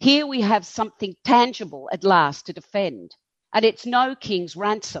 Here we have something tangible at last to defend, and it's no king's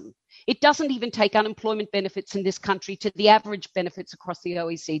ransom. It doesn't even take unemployment benefits in this country to the average benefits across the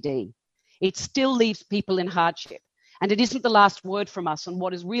OECD. It still leaves people in hardship, and it isn't the last word from us on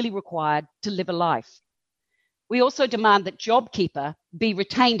what is really required to live a life. We also demand that JobKeeper be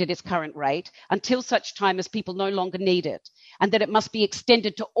retained at its current rate until such time as people no longer need it, and that it must be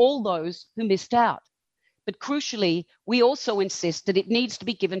extended to all those who missed out. But crucially, we also insist that it needs to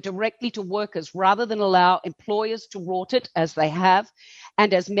be given directly to workers rather than allow employers to rort it as they have,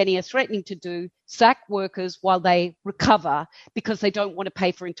 and as many are threatening to do, sack workers while they recover because they don't want to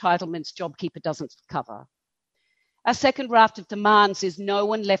pay for entitlements JobKeeper doesn't cover. Our second raft of demands is no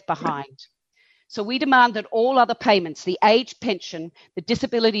one left behind. So we demand that all other payments, the age pension, the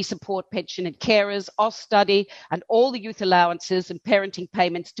disability support pension and carers, Austudy, and all the youth allowances and parenting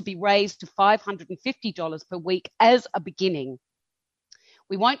payments to be raised to $550 per week as a beginning.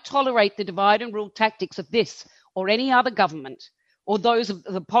 We won't tolerate the divide and rule tactics of this or any other government, or those of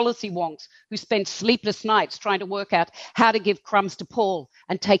the policy wonks who spend sleepless nights trying to work out how to give crumbs to Paul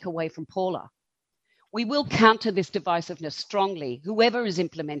and take away from Paula. We will counter this divisiveness strongly, whoever is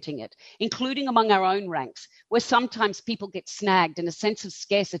implementing it, including among our own ranks, where sometimes people get snagged in a sense of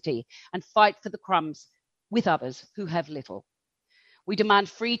scarcity and fight for the crumbs with others who have little. We demand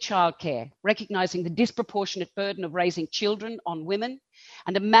free childcare, recognising the disproportionate burden of raising children on women,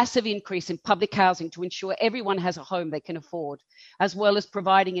 and a massive increase in public housing to ensure everyone has a home they can afford, as well as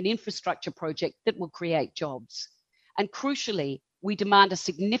providing an infrastructure project that will create jobs. And crucially, we demand a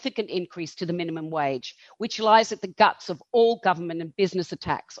significant increase to the minimum wage, which lies at the guts of all government and business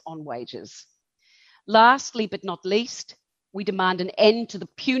attacks on wages. Lastly, but not least, we demand an end to the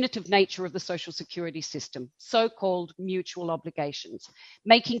punitive nature of the social security system, so-called mutual obligations,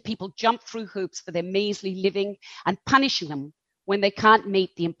 making people jump through hoops for their measly living and punishing them when they can't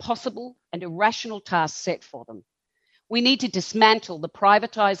meet the impossible and irrational tasks set for them. We need to dismantle the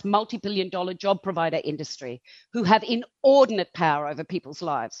privatized multi-billion-dollar job provider industry who have inordinate power over people's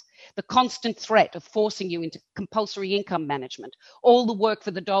lives. The constant threat of forcing you into compulsory income management, all the work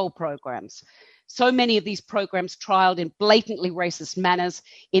for the dole programs. So many of these programs trialed in blatantly racist manners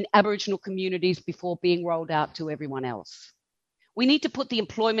in Aboriginal communities before being rolled out to everyone else. We need to put the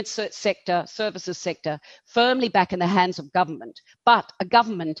employment sector, services sector, firmly back in the hands of government, but a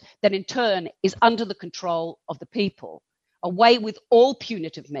government that in turn is under the control of the people, away with all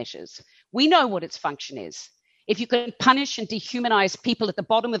punitive measures. We know what its function is. If you can punish and dehumanize people at the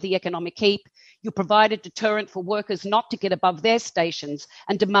bottom of the economic heap, you provide a deterrent for workers not to get above their stations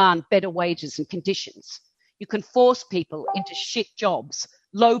and demand better wages and conditions. You can force people into shit jobs,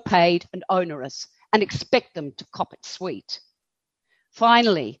 low paid and onerous, and expect them to cop it sweet.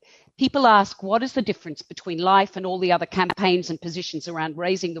 Finally, people ask, what is the difference between life and all the other campaigns and positions around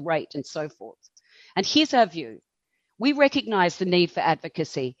raising the rate and so forth? And here's our view. We recognise the need for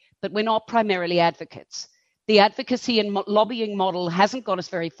advocacy, but we're not primarily advocates. The advocacy and lobbying model hasn't got us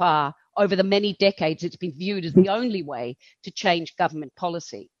very far over the many decades it's been viewed as the only way to change government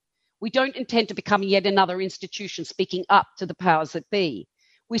policy. We don't intend to become yet another institution speaking up to the powers that be.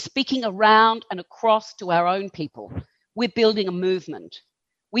 We're speaking around and across to our own people. We're building a movement.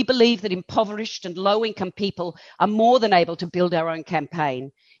 We believe that impoverished and low-income people are more than able to build our own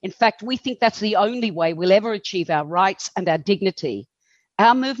campaign. In fact, we think that's the only way we'll ever achieve our rights and our dignity.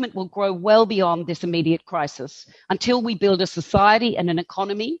 Our movement will grow well beyond this immediate crisis until we build a society and an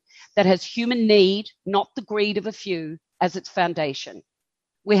economy that has human need, not the greed of a few, as its foundation.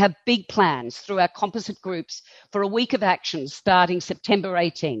 We have big plans through our composite groups for a week of action starting September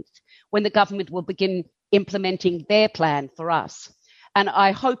 18th, when the government will begin implementing their plan for us. And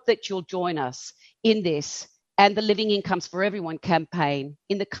I hope that you'll join us in this and the Living Incomes for Everyone campaign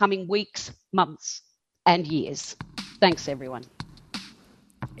in the coming weeks, months, and years. Thanks, everyone.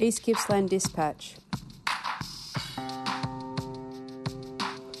 East Gippsland Dispatch.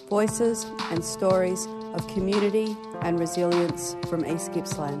 Voices and stories of community and resilience from East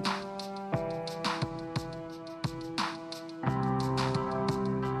Gippsland.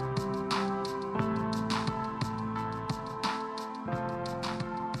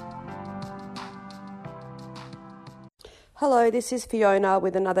 Hello, this is Fiona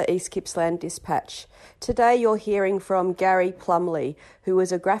with another East Gippsland Dispatch. Today you're hearing from Gary Plumley, who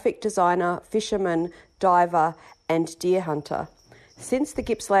is a graphic designer, fisherman, diver and deer hunter. Since the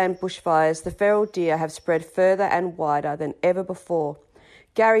Gippsland bushfires, the feral deer have spread further and wider than ever before.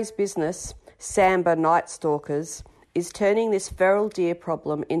 Gary's business, Samba Night Stalkers, is turning this feral deer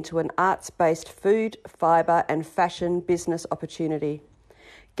problem into an arts-based food, fibre and fashion business opportunity.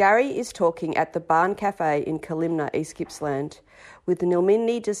 Gary is talking at the Barn Cafe in Kalimna, East Gippsland, with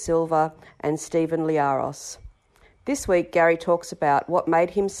Nilmini De Silva and Stephen Liaros. This week, Gary talks about what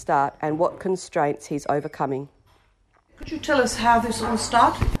made him start and what constraints he's overcoming. Could you tell us how this all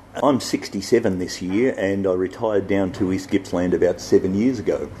started? I'm 67 this year and I retired down to East Gippsland about 7 years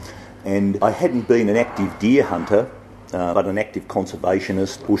ago. And I hadn't been an active deer hunter, but an active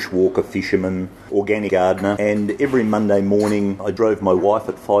conservationist, bushwalker, fisherman, organic gardener. And every Monday morning I drove my wife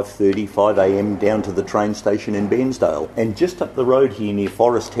at 5am down to the train station in Bairnsdale. And just up the road here near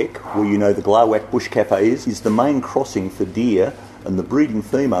Forest Tech, where you know the Glarwack Bush Cafe is the main crossing for deer, and the breeding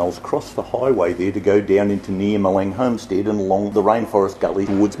females cross the highway there to go down into near Malang Homestead and along the rainforest gully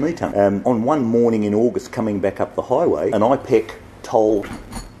towards Meetung. On one morning in August coming back up the highway, an IPEC toll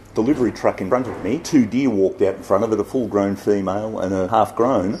delivery truck in front of me, 2 deer walked out in front of it, a full-grown female and a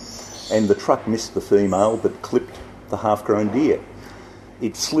half-grown, and the truck missed the female but clipped the half-grown deer.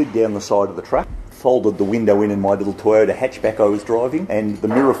 It slid down the side of the truck, folded the window in my little Toyota hatchback I was driving, and the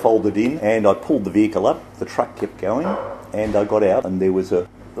mirror folded in, and I pulled the vehicle up, the truck kept going, and I got out and there was a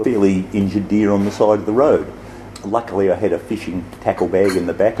fairly injured deer on the side of the road. Luckily I had a fishing tackle bag in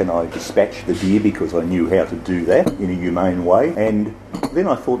the back and I dispatched the deer because I knew how to do that in a humane way. And then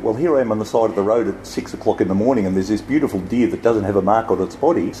I thought, well, here I am on the side of the road at 6 o'clock in the morning and there's this beautiful deer that doesn't have a mark on its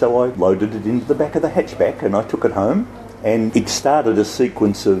body. So I loaded it into the back of the hatchback and I took it home, and it started a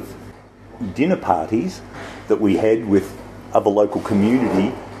sequence of dinner parties that we had with other local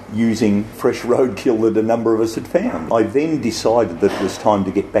community using fresh roadkill that a number of us had found. I then decided that it was time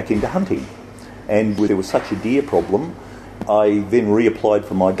to get back into hunting. And there was such a deer problem, I then reapplied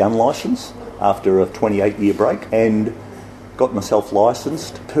for my gun licence after a 28-year break and got myself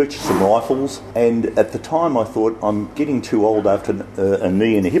licensed, purchased some rifles, and at the time I thought I'm getting too old after a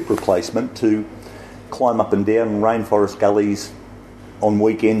knee and a hip replacement to climb up and down rainforest gullies on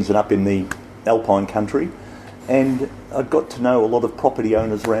weekends and up in the alpine country. And I got to know a lot of property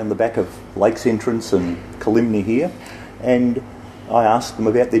owners around the back of Lakes Entrance and Kalimna here, and I asked them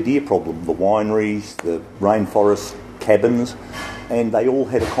about their deer problem, the wineries, the rainforest cabins, and they all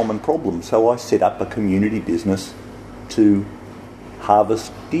had a common problem. So I set up a community business to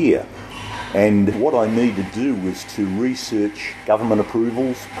harvest deer. And what I needed to do was to research government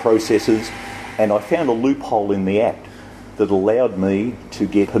approvals, processes, and I found a loophole in the Act that allowed me to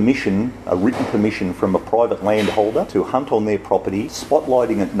get permission, a written permission from a private landholder to hunt on their property.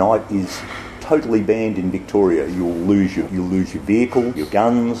 Spotlighting at night is totally banned in Victoria. You'll lose your vehicle, your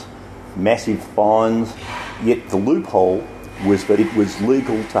guns, massive fines. Yet the loophole was that it was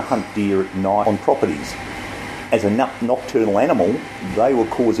legal to hunt deer at night on properties. As a nocturnal animal, they were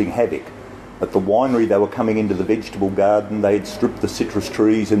causing havoc. At the winery, they were coming into the vegetable garden, they had stripped the citrus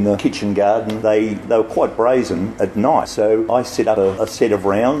trees in the kitchen garden. They were quite brazen at night. So I set up a set of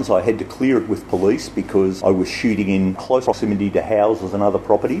rounds. I had to clear it with police because I was shooting in close proximity to houses and other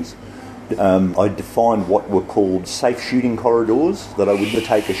properties. I defined what were called safe shooting corridors, that I wouldn't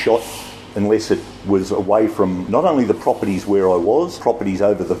take a shot unless it was away from not only the properties where I was, properties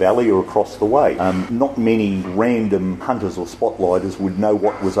over the valley or across the way. Not many random hunters or spotlighters would know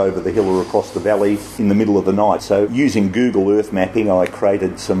what was over the hill or across the valley in the middle of the night. So using Google Earth mapping, I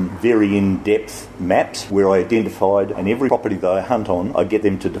created some very in-depth maps where I identified, and every property that I hunt on, I get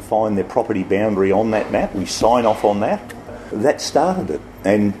them to define their property boundary on that map. We sign off on that. That started it.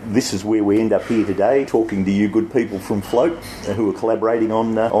 And this is where we end up here today, talking to you good people from Float who are collaborating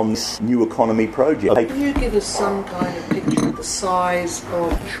on this new economy project. Can you give us some kind of picture of the size of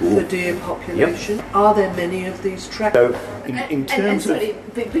the deer population? Yep. Are there many of these tracks? So, in terms of...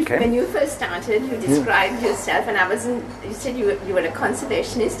 When you first started, you described yourself, and you said you were a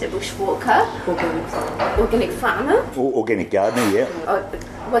conservationist, a bushwalker, organic farmer, or organic gardener, yeah.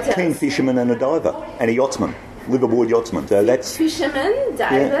 What else? Keen fisherman and a diver, and a yachtsman. Liverboard yachtsman. So that's fisherman,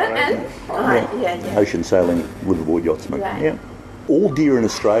 diver, and ocean sailing liverboard yachtsman. Right. Yeah. All deer in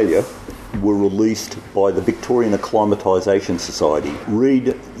Australia were released by the Victorian Acclimatisation Society.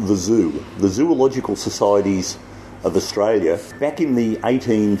 Read the Zoo. The Zoological Societies of Australia. Back in the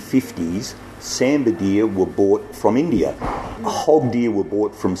 1850s, Samba deer were bought from India. Hog deer were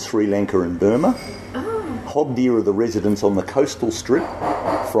bought from Sri Lanka and Burma. hog deer are the residents on the coastal strip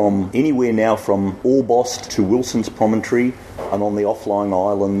from anywhere now from Orbost to Wilson's Promontory and on the offlying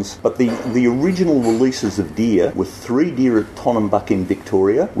islands. But the original releases of deer were 3 deer at Tonumbuck in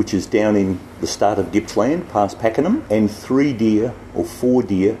Victoria, which is down in the start of Gippsland, past Pakenham, and 3 deer or 4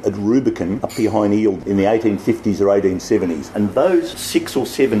 deer at Rubicon up behind Eel in the 1850s or 1870s. And those 6 or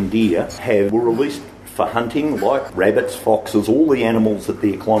 7 deer were released for hunting, like rabbits, foxes, all the animals at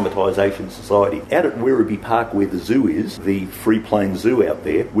the Acclimatisation Society. Out at Werribee Park, where the zoo is, the Free Plains Zoo out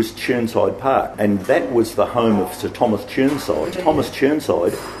there, was Chirnside Park, and that was the home of Sir Thomas Chirnside. Thomas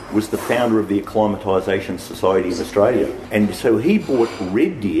Chirnside was the founder of the Acclimatisation Society of Australia, and so he bought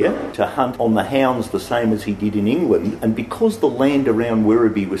red deer to hunt on the hounds the same as he did in England, and because the land around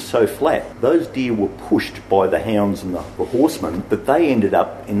Werribee was so flat, those deer were pushed by the hounds and the horsemen that they ended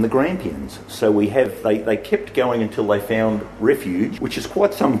up in the Grampians. So they kept going until they found refuge, which is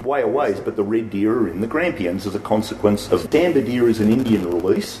quite some way away, but the red deer are in the Grampians as a consequence of sambar deer is an Indian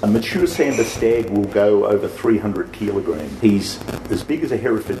release. A mature sambar stag will go over 300 kilograms. He's as big as a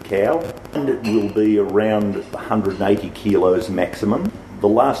Hereford cow, and it will be around 180 kilos maximum. The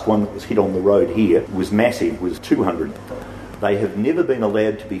last one that was hit on the road here was massive, was 200. They have never been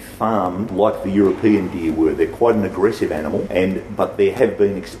allowed to be farmed like the European deer were. They're quite an aggressive animal, but there have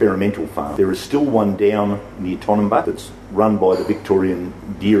been experimental farms. There is still one down near Tonumbuck that's run by the Victorian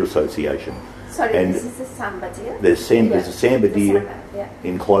Deer Association. Sorry, and this is a sambar deer? There's a sambar deer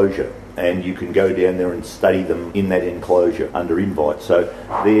enclosure, and you can go down there and study them in that enclosure under invite. So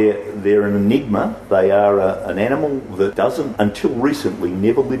they're an enigma. They are an animal that doesn't, until recently,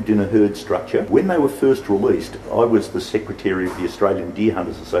 never lived in a herd structure. When they were first released, I was the secretary of the Australian Deer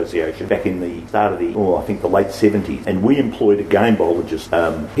Hunters Association back in the start of the late 70s, and we employed a game biologist.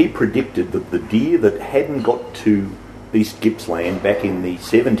 He predicted that the deer that hadn't got to East Gippsland back in the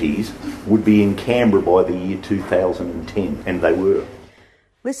 70s would be in Canberra by the year 2010, and they were.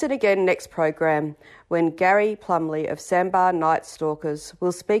 Listen again next program when Gary Plumley of Sambar Night Stalkers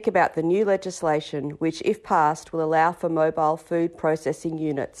will speak about the new legislation which, if passed, will allow for mobile food processing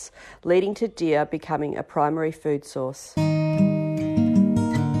units, leading to deer becoming a primary food source.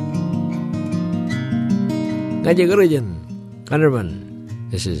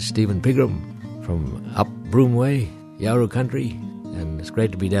 This is Stephen Pigram from up Broome Way, Yarra Country, and it's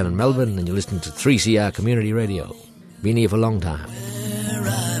great to be down in Melbourne, and you're listening to 3CR Community Radio. Been here for a long time.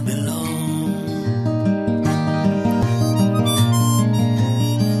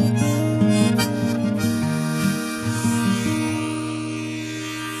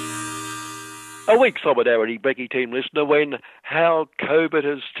 A weak solidarity, Becky Team listener, when how COVID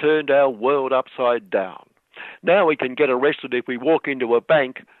has turned our world upside down. Now we can get arrested if we walk into a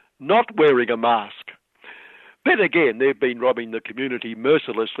bank not wearing a mask. Then again, they've been robbing the community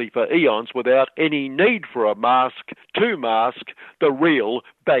mercilessly for eons without any need for a mask to mask the real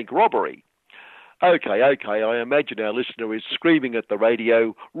bank robbery. Okay, I imagine our listener is screaming at the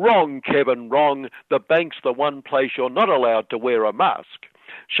radio, "Wrong, Kevin, wrong. The bank's the one place you're not allowed to wear a mask,"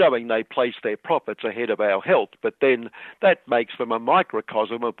 showing they place their profits ahead of our health. But then that makes them a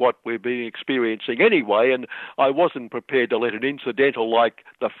microcosm of what we've been experiencing anyway, and I wasn't prepared to let an incidental like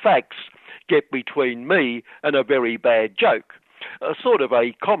the facts get between me and a very bad joke. A sort of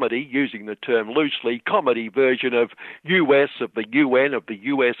a comedy, using the term loosely, comedy version of US of the UN of the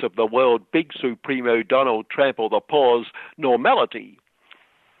US of the world, big supremo Donald Trample the Paw's normality.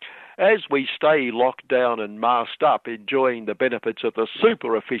 As we stay locked down and masked up, enjoying the benefits of the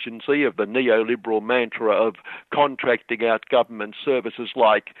super efficiency of the neoliberal mantra of contracting out government services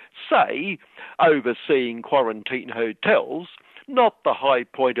like, say, overseeing quarantine hotels, not the high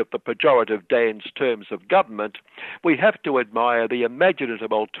point of the pejorative dance terms of government, we have to admire the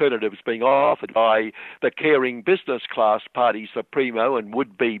imaginative alternatives being offered by the caring business class party supremo and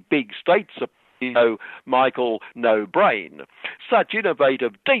would-be big state supremo Michael No Brain. Such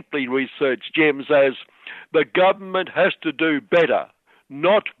innovative, deeply researched gems as the government has to do better,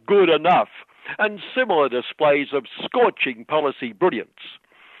 not good enough, and similar displays of scorching policy brilliance.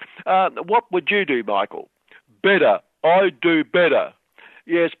 What would you do, Michael? Better. I do better.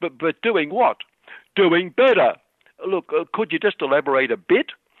 Yes, but doing what? Doing better. Look, could you just elaborate a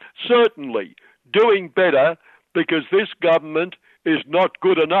bit? Certainly. Doing better because this government is not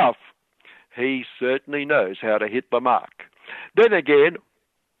good enough. He certainly knows how to hit the mark. Then again,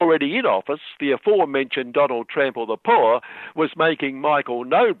 already in office, the aforementioned Donald Trample the Paw was making Michael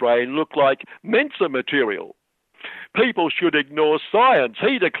No Brain look like Mensa material. People should ignore science,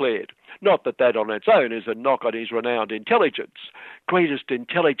 he declared. Not that that on its own is a knock on his renowned intelligence. Greatest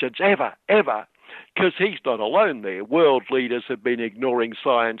intelligence ever. Because he's not alone there. World leaders have been ignoring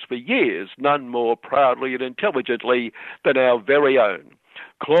science for years, none more proudly and intelligently than our very own.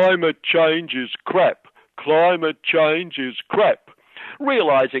 Climate change is crap. Climate change is crap.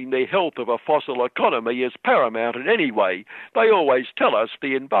 Realising the health of a fossil economy is paramount in any way, they always tell us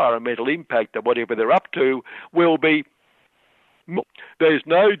the environmental impact of whatever they're up to will be. There's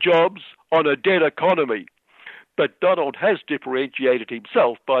no jobs on a dead economy. But Donald has differentiated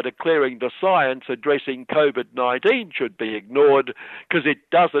himself by declaring the science addressing COVID-19 should be ignored because it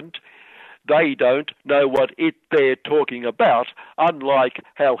doesn't. They don't know what they're talking about, unlike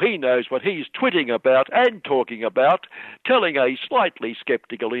how he knows what he's twitting about and talking about, telling a slightly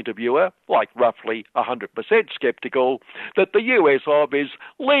sceptical interviewer, like roughly 100% sceptical, that the US is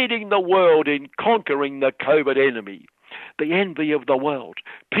leading the world in conquering the COVID enemy. The envy of the world.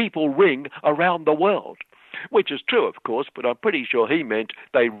 People ring around the world. Which is true, of course, but I'm pretty sure he meant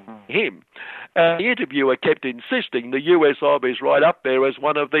they him. The interviewer kept insisting the US is right up there as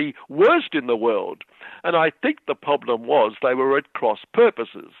one of the worst in the world. And I think the problem was they were at cross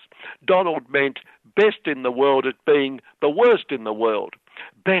purposes. Donald meant best in the world at being the worst in the world.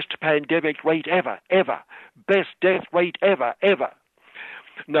 Best pandemic rate ever, ever. Best death rate ever, ever.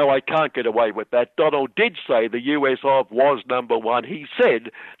 No, I can't get away with that. Donald did say the US was number one. He said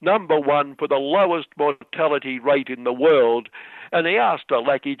number one for the lowest mortality rate in the world. And he asked a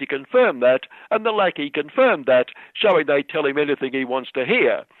lackey to confirm that, and the lackey confirmed that, showing they tell him anything he wants to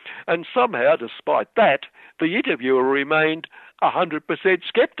hear. And somehow, despite that, the interviewer remained 100%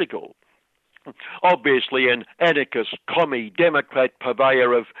 sceptical. Obviously an anarchist, commie, Democrat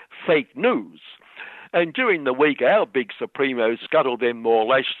purveyor of fake news. And during the week, our big Supremo, Scuttle Them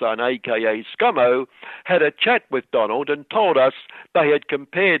Morlash son, a.k.a. Scummo, had a chat with Donald and told us they had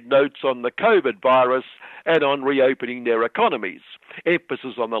compared notes on the COVID virus and on reopening their economies.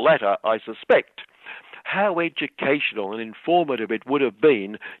 Emphasis on the latter, I suspect. How educational and informative it would have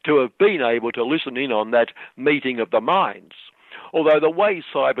been to have been able to listen in on that meeting of the minds. Although the way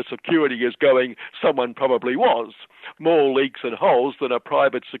cybersecurity is going, someone probably was. More leaks and holes than a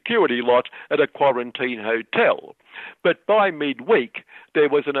private security lot at a quarantine hotel. But by midweek, there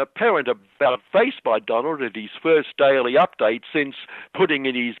was an apparent about-face by Donald at his first daily update since putting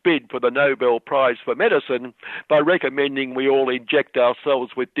in his bid for the Nobel Prize for Medicine by recommending we all inject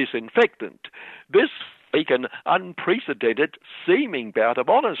ourselves with disinfectant. This an unprecedented seeming bout of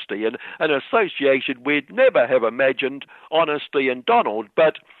honesty and an association we'd never have imagined, honesty and Donald,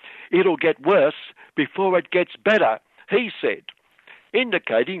 but it'll get worse before it gets better, he said,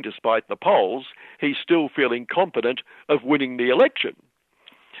 indicating, despite the polls, he's still feeling confident of winning the election.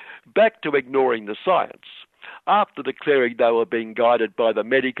 Back to ignoring the science. After declaring they were being guided by the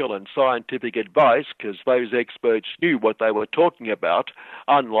medical and scientific advice, because those experts knew what they were talking about,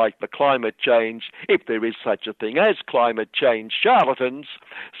 unlike the climate change, if there is such a thing as climate change charlatans,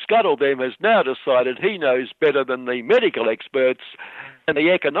 Scuttle Them has now decided he knows better than the medical experts, and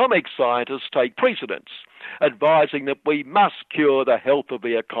the economic scientists take precedence, advising that we must cure the health of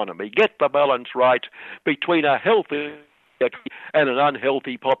the economy, get the balance right between a healthy and an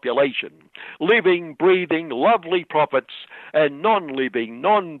unhealthy population, living, breathing, lovely profits, and non-living,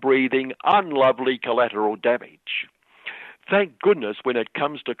 non-breathing, unlovely collateral damage. Thank goodness when it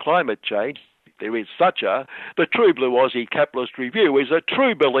comes to climate change, there is such a, the True Blue Aussie Capitalist Review is a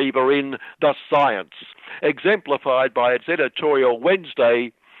true believer in the science, exemplified by its editorial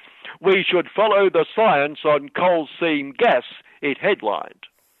Wednesday, "We should follow the science on coal seam gas," it headlined.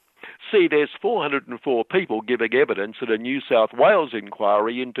 See, there's 404 people giving evidence at a New South Wales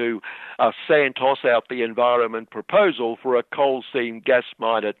inquiry into a Santos Out the Environment proposal for a coal seam gas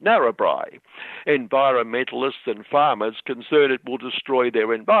mine at Narrabri. Environmentalists and farmers concerned it will destroy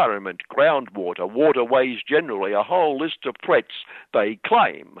their environment, groundwater, waterways generally, a whole list of threats they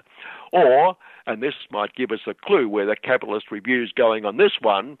claim. Or, and this might give us a clue where the Capitalist Review's going on this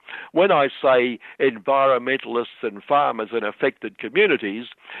one, when I say environmentalists and farmers in affected communities,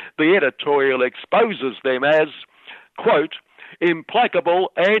 the editorial exposes them as, quote,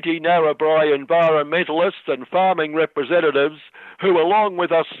 implacable anti-Narrabri environmentalists and farming representatives who, along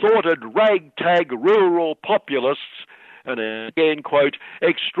with assorted ragtag rural populists, and again, quote,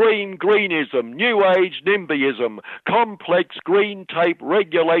 extreme greenism, new age NIMBYism, complex green tape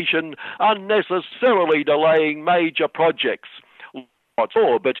regulation, unnecessarily delaying major projects. Lots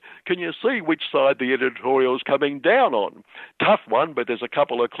more, but can you see which side the editorial's coming down on? Tough one, but there's a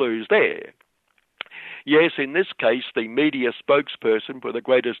couple of clues there. Yes, in this case, the media spokesperson for the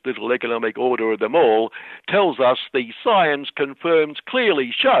greatest little economic order of them all tells us the science confirms,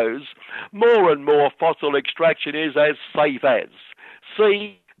 clearly shows, more and more fossil extraction is as safe as.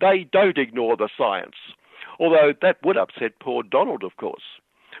 See, They don't ignore the science, although that would upset poor Donald, of course.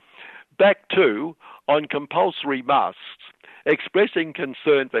 Back to, on compulsory masks, expressing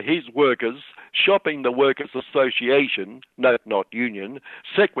concern for his workers, Shopping the Workers' Association, note not union,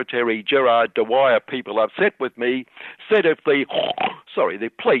 Secretary Gerard Dwyer, people upset with me, said if the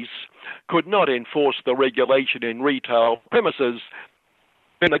police could not enforce the regulation in retail premises,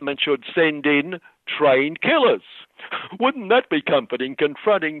 the government should send in trained killers. Wouldn't that be comforting,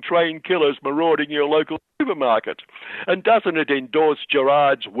 confronting trained killers marauding your local supermarket? And doesn't it endorse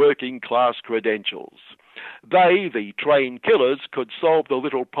Gerard's working class credentials? They, the trained killers, could solve the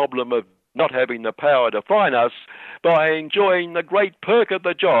little problem of not having the power to fine us by enjoying the great perk of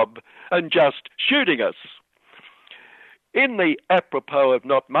the job and just shooting us. In the apropos of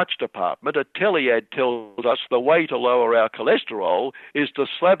not much department, a telead tells us the way to lower our cholesterol is to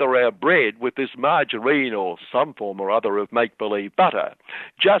slather our bread with this margarine or some form or other of make-believe butter.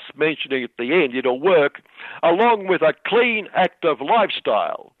 Just mentioning at the end it'll work, along with a clean, active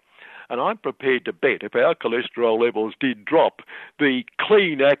lifestyle. And I'm prepared to bet if our cholesterol levels did drop, the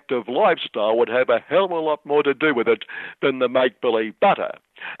clean, active lifestyle would have a hell of a lot more to do with it than the make-believe butter,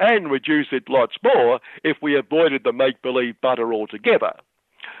 and reduce it lots more if we avoided the make-believe butter altogether.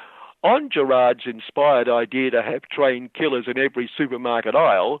 On Gerard's inspired idea to have trained killers in every supermarket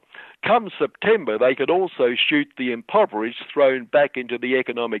aisle, come September they could also shoot the impoverished thrown back into the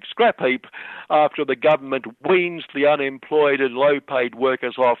economic scrap heap after the government weans the unemployed and low-paid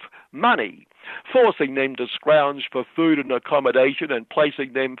workers off money, forcing them to scrounge for food and accommodation and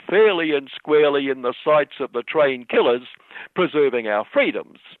placing them fairly and squarely in the sights of the trained killers, preserving our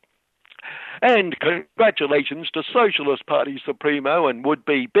freedoms. And congratulations to Socialist Party Supremo and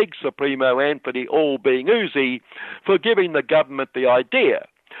would-be Big Supremo Anthony Albanese for giving the government the idea.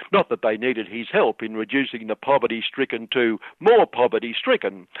 Not that they needed his help in reducing the poverty-stricken to more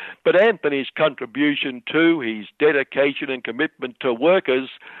poverty-stricken, but Anthony's contribution to his dedication and commitment to workers,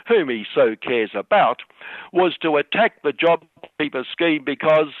 whom he so cares about, was to attack the JobKeeper scheme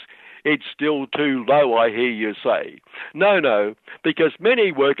because it's still too low, I hear you say. No, because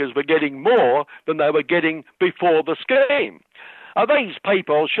many workers were getting more than they were getting before the scheme. These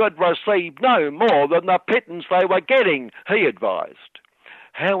people should receive no more than the pittance they were getting, he advised.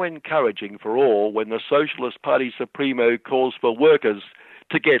 How encouraging for all when the Socialist Party Supremo calls for workers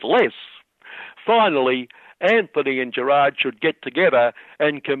to get less. Finally, Anthony and Gerard should get together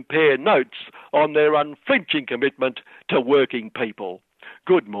and compare notes on their unflinching commitment to working people.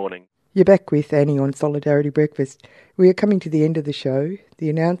 Good morning. You're back with Annie on Solidarity Breakfast. We are coming to the end of the show. The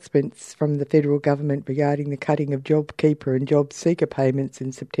announcements from the federal government regarding the cutting of JobKeeper and JobSeeker payments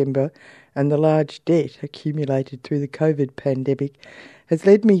in September and the large debt accumulated through the COVID pandemic has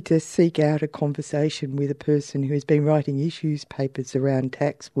led me to seek out a conversation with a person who has been writing issues papers around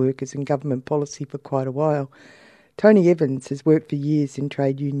tax, workers and government policy for quite a while. Tony Evans has worked for years in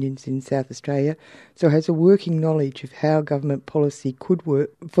trade unions in South Australia, so has a working knowledge of how government policy could work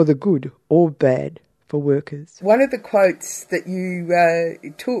for the good or bad for workers. One of the quotes that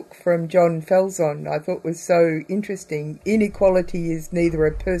you took from John Falzon I thought was so interesting. Inequality is neither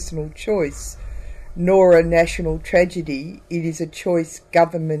a personal choice nor a national tragedy. It is a choice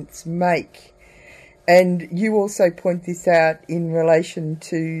governments make. And you also point this out in relation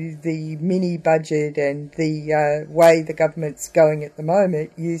to the mini budget and the way the government's going at the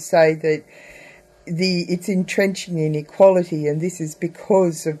moment. You say that it's entrenching inequality, and this is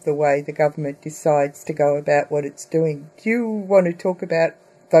because of the way the government decides to go about what it's doing. Do you want to talk about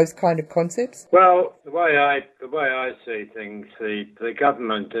those kind of concepts? Well, the way I see things, the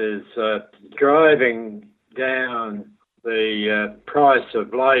government is driving down the price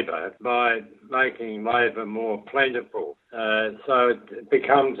of labour by making labour more plentiful. So it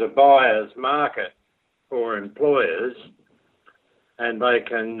becomes a buyer's market for employers, and they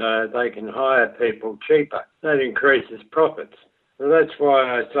can hire people cheaper. That increases profits. So that's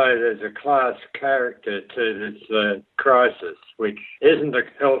why I say there's a class character to this crisis, which isn't a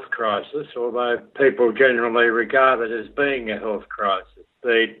health crisis, although people generally regard it as being a health crisis.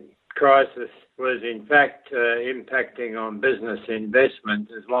 The crisis was in fact impacting on business investment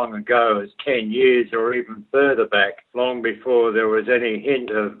as long ago as 10 years or even further back, long before there was any hint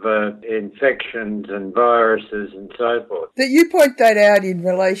of infections and viruses and so forth. That you point that out in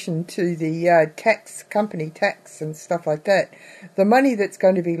relation to the company tax and stuff like that. The money that's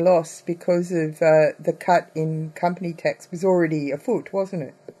going to be lost because of the cut in company tax was already afoot, wasn't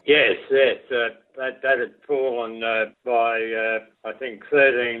it? Yes. That had fallen by, I think,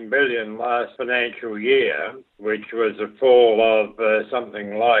 13 billion last financial year, which was a fall of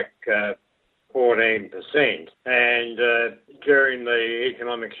something like 14%. And during the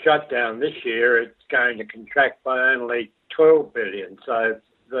economic shutdown this year, it's going to contract by only 12 billion. So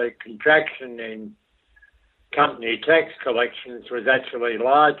the contraction in company tax collections was actually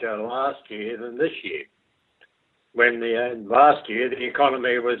larger last year than this year, when last year the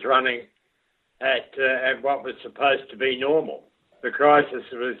economy was running at what was supposed to be normal. The crisis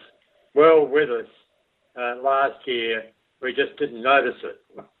was well with us last year. We just didn't notice it.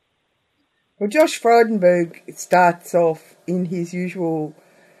 Well, Josh Frydenberg starts off in his usual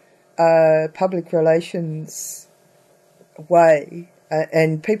public relations way,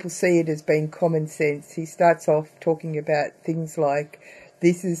 and people see it as being common sense. He starts off talking about things like,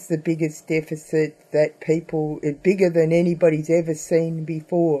 this is the biggest deficit that bigger than anybody's ever seen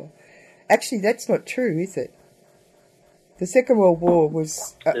before. Actually, that's not true, is it? The Second World War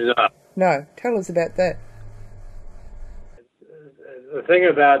was... No, tell us about that. The thing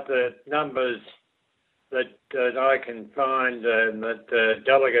about the numbers that I can find and that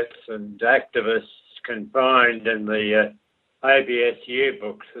delegates and activists can find in the ABS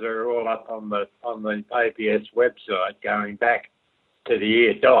yearbooks that are all up on the ABS website going back to the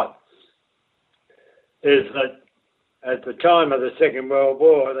year dot, is that at the time of the Second World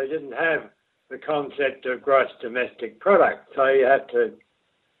War they didn't have the concept of gross domestic product, so you have to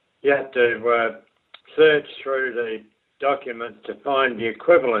search through the documents to find the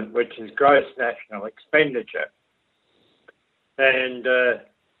equivalent, which is gross national expenditure. And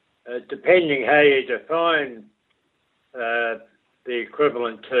depending how you define the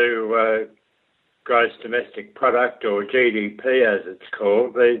equivalent to gross domestic product, or GDP as it's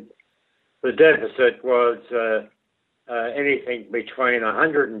called, the deficit was anything between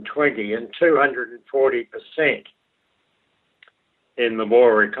 120 and 240% in the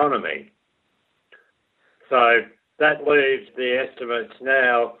war economy. So that leaves the estimates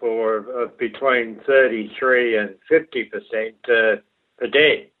now for between 33 and 50% for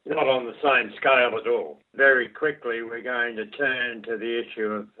debt, not on the same scale at all. Very quickly we're going to turn to the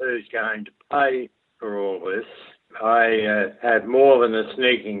issue of who's going to pay for all this. I have more than a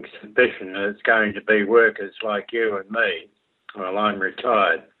sneaking suspicion that it's going to be workers like you and me. Well, I'm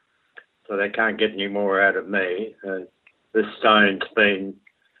retired, so they can't get any more out of me. This stone's been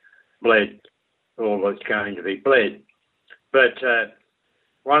bled, all that's going to be bled. But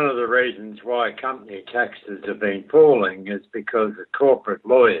one of the reasons why company taxes have been falling is because the corporate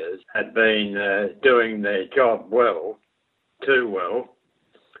lawyers have been doing their job well, too well,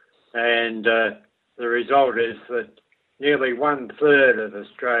 and the result is that nearly 1/3 of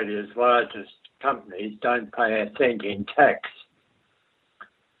Australia's largest companies don't pay a cent in tax,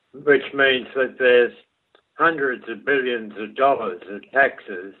 which means that there's hundreds of billions of dollars of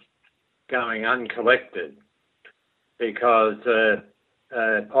taxes going uncollected because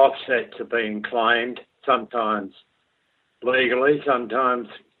offsets are being claimed, sometimes legally, sometimes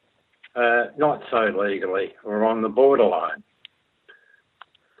not so legally, or on the borderline.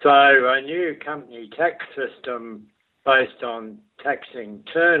 So a new company tax system based on taxing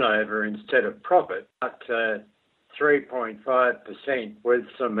turnover instead of profit, at 3.5% with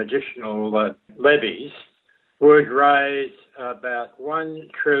some additional levies, would raise about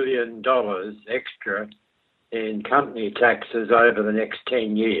 $1 trillion extra in company taxes over the next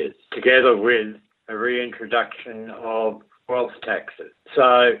 10 years, together with a reintroduction of wealth taxes.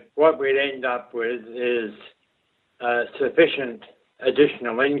 So what we'd end up with is sufficient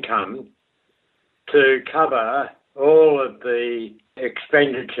additional income to cover all of the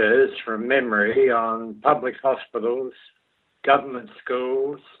expenditures from memory on public hospitals, government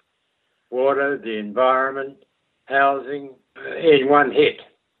schools, water, the environment, housing, in one hit.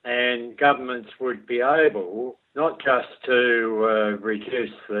 And governments would be able not just to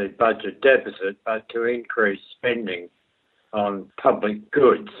reduce the budget deficit, but to increase spending on public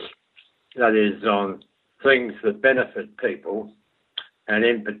goods, that is, on things that benefit people, and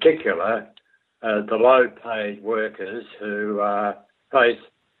in particular, the low-paid workers who face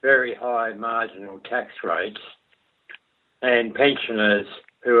very high marginal tax rates, and pensioners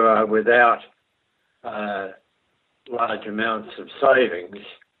who are without large amounts of savings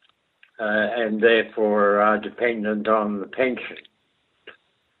and therefore are dependent on the pension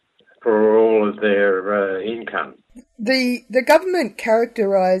for all of their income. The government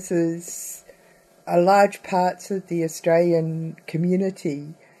characterises large parts of the Australian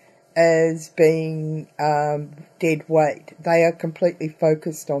community as being dead weight. They are completely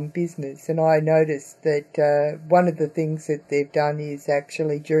focused on business, and I noticed that one of the things that they've done is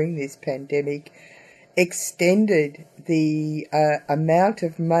actually during this pandemic extended the amount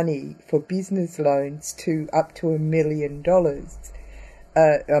of money for business loans to up to $1 million.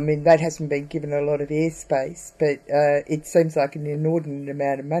 I mean, that hasn't been given a lot of airspace, but it seems like an inordinate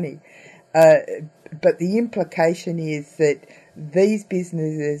amount of money. But the implication is that these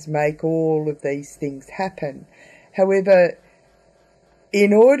businesses make all of these things happen. However,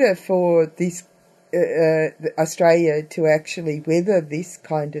 in order for this Australia to actually weather this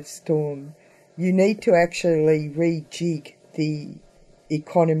kind of storm, you need to actually rejig the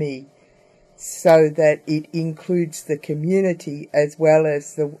economy so that it includes the community as well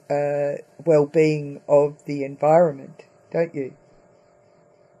as the well-being of the environment, don't you?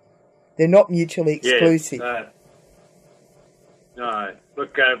 They're not mutually exclusive. Yes, no.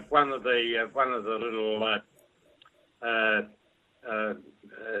 Look, one of the little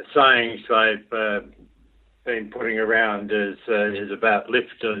sayings they've been putting around is about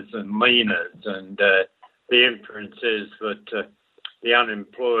lifters and leaners, and the inference is that the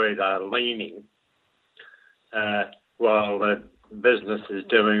unemployed are leaning while the business is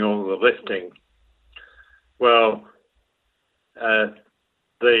doing all the lifting. Well,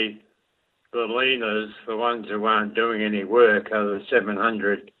 the leaners, the ones who aren't doing any work, are the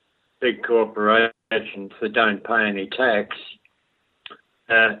 700 big corporations that don't pay any tax.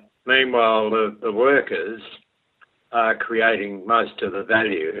 Meanwhile, the workers are creating most of the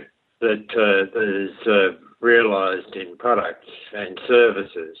value that is realised in products and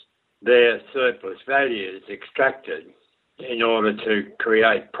services. Their surplus value is extracted in order to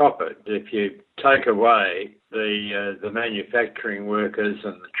create profit. If you take away the manufacturing workers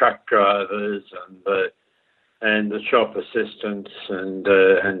and the truck drivers and the shop assistants and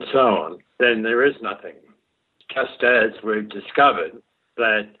so on, then there is nothing. Just as we've discovered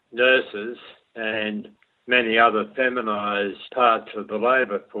that nurses and many other feminised parts of the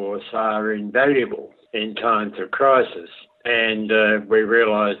labour force are invaluable in times of crisis. And we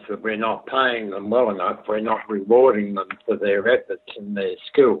realise that we're not paying them well enough, we're not rewarding them for their efforts and their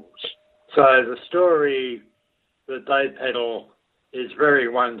skills. So the story that they peddle is very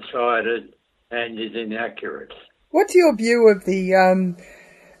one-sided and is inaccurate. What's your view of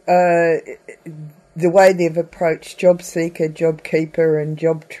the way they've approached job seeker, job keeper and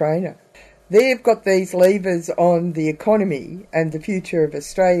job trainer? They've got these levers on the economy and the future of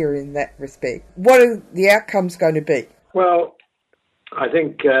Australia in that respect. What are the outcomes going to be? Well, I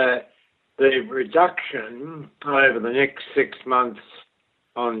think the reduction over the next 6 months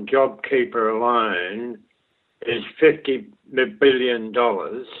on JobKeeper alone is $50 billion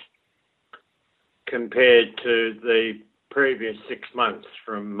compared to the previous 6 months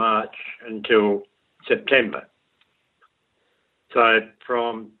from March until September. So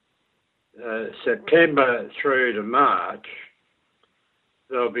from September through to March,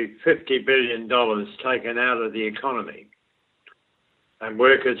 there'll be $50 billion taken out of the economy, and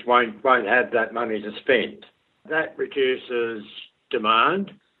workers won't have that money to spend. That reduces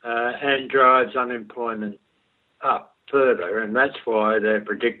demand and drives unemployment up further, and that's why they're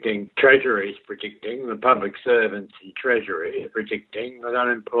predicting, Treasury's predicting, the public servants in Treasury are predicting that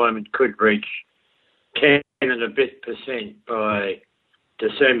unemployment could reach 10 and a bit % by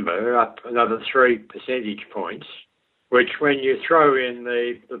December, up another 3 percentage points, which when you throw in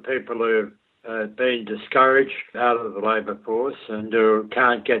the people who have been discouraged out of the labour force and who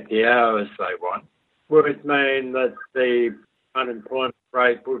can't get the hours they want, would mean that the unemployment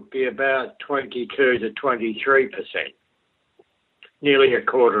rate would be about 22 to 23%, nearly a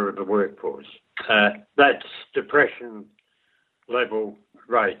quarter of the workforce. That's depression level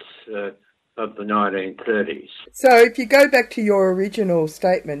rates of the 1930s. So if you go back to your original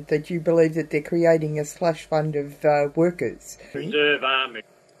statement that you believe that they're creating a slush fund of workers. Reserve army.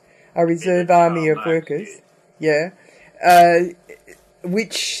 A reserve army of workers, yeah.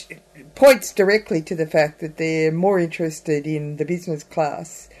 Which points directly to the fact that they're more interested in the business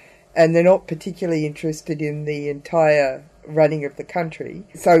class and they're not particularly interested in the entire running of the country.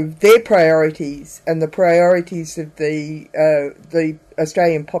 So their priorities and the priorities of the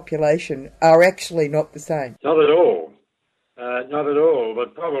Australian population are actually not the same. Not at all. Not at all. The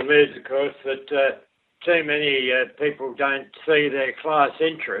problem is, of course, that too many people don't see their class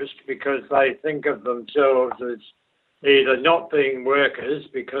interest because they think of themselves as either not being workers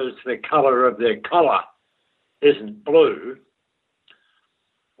because the colour of their collar isn't blue,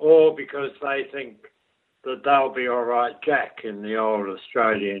 or because they think that they'll be all right, Jack, in the old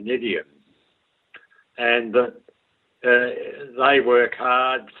Australian idiom, and that they work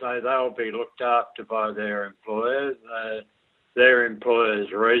hard, so they'll be looked after by their employer. Their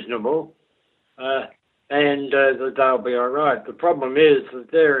employer's reasonable, and that they'll be all right. The problem is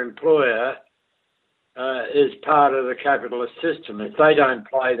that their employer is part of the capitalist system. If they don't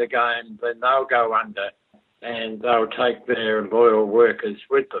play the game, then they'll go under. and they'll take their loyal workers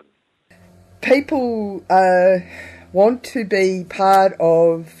with them. People want to be part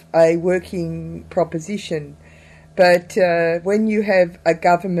of a working proposition, but when you have a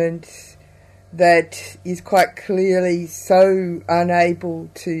government that is quite clearly so unable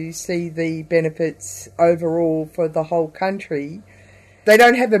to see the benefits overall for the whole country, they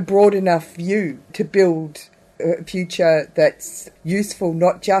don't have a broad enough view to build a future that's useful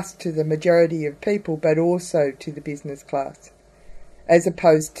not just to the majority of people but also to the business class, as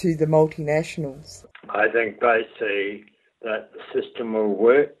opposed to the multinationals. I think they see that the system will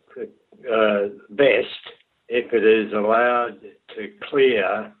work best if it is allowed to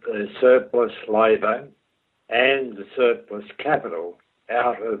clear the surplus labour and the surplus capital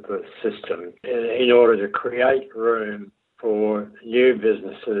out of the system in order to create room for new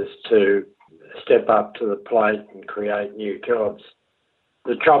businesses to step up to the plate and create new jobs.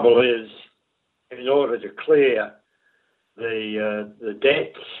 The trouble is, in order to clear the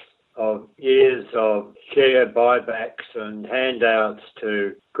debts of years of share buybacks and handouts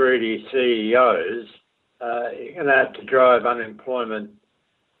to greedy CEOs, you're going to have to drive unemployment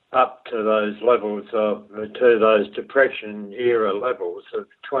up to those levels to those Depression era levels of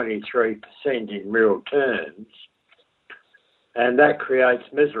 23% in real terms, and that creates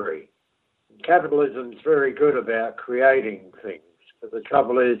misery. Capitalism's very good about creating things, but the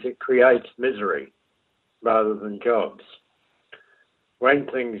trouble is it creates misery rather than jobs. When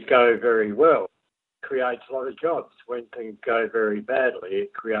things go very well, it creates a lot of jobs. When things go very badly,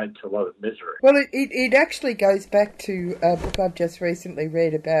 it creates a lot of misery. Well, it actually goes back to a book I've just recently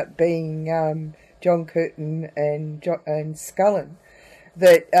read about being John Curtin and Scullin,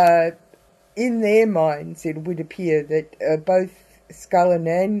 that in their minds it would appear that both Scullin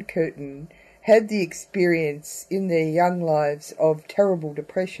and Curtin had the experience in their young lives of terrible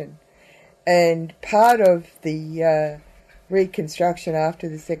depression, and part of the Reconstruction after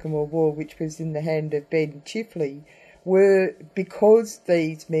the Second World War, which was in the hand of Ben Chifley, were because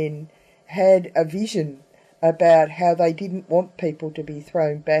these men had a vision about how they didn't want people to be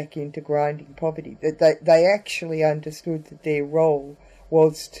thrown back into grinding poverty, that they actually understood that their role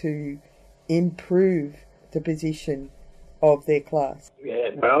was to improve the position of their class. Yeah,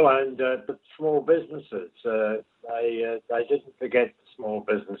 well, and small businesses, they didn't forget the small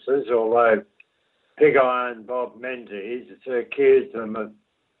businesses, although Pig Iron Bob Menzies accused them of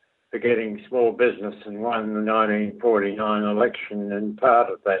forgetting small business and won the 1949 election, and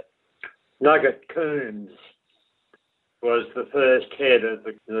part of that. Nugget Coombs was the first head of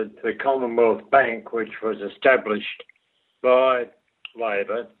the Commonwealth Bank, which was established by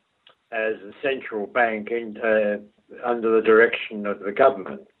Labor as a central bank under the direction of the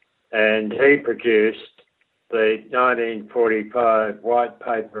government. And he produced the 1945 White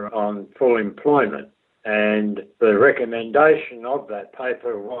Paper on Full Employment. And the recommendation of that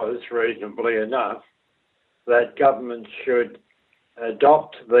paper was, reasonably enough, that government should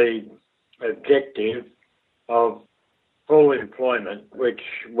adopt the objective of full employment, which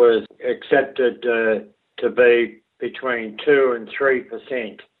was accepted to be between 2 and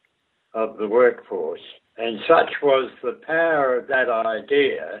 3% of the workforce. And such was the power of that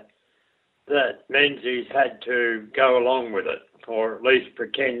idea that Menzies had to go along with it, or at least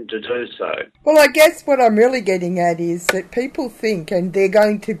pretend to do so. Well, I guess what I'm really getting at is that people think, and they're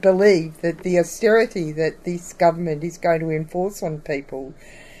going to believe, that the austerity that this government is going to enforce on people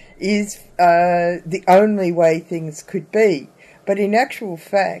is the only way things could be. But in actual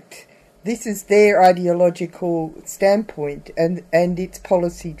fact, this is their ideological standpoint, and it's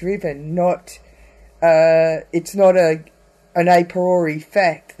policy driven, not it's not an a priori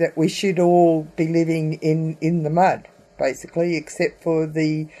fact that we should all be living in the mud, basically, except for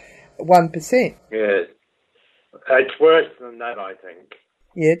the 1%. Yeah, it's worse than that, I think.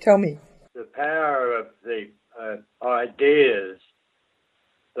 Yeah, tell me. The power of the ideas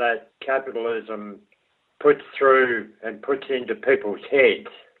that capitalism puts through and puts into people's heads,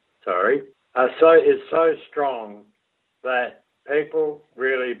 is so strong that people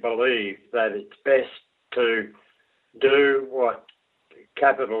really believe that it's best to do what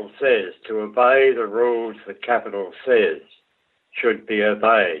capital says, to obey the rules that capital says should be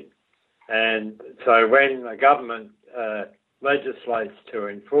obeyed. And so when the government legislates to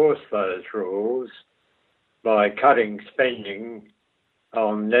enforce those rules by cutting spending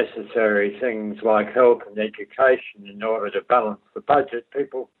on necessary things like health and education in order to balance the budget,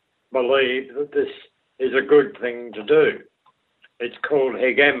 people believe that this is a good thing to do. It's called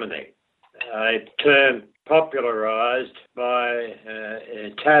hegemony, a term popularised by an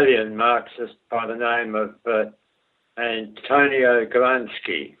Italian Marxist by the name of Antonio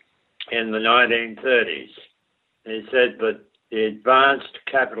Gramsci in the 1930s. He said that the advanced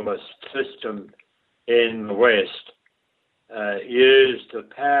capitalist system in the West used the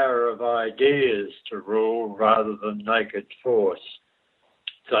power of ideas to rule rather than naked force.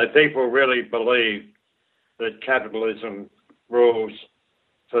 So people really believe that capitalism rules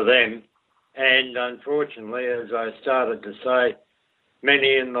for them. And unfortunately, as I started to say,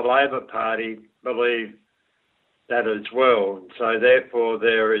 many in the Labor Party believe that as well. So therefore,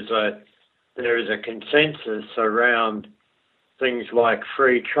 there is a consensus around things like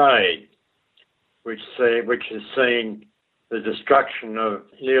free trade, which has seen the destruction of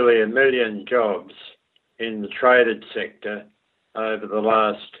nearly 1 million jobs in the traded sector over the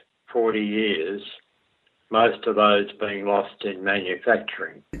last 40 years, most of those being lost in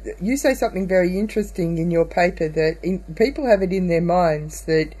manufacturing. You say something very interesting in your paper, that people have it in their minds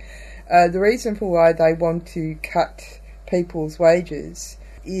that the reason for why they want to cut people's wages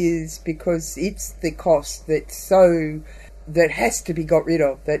is because it's the cost that has to be got rid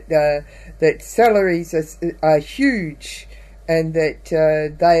of, that salaries are huge, and that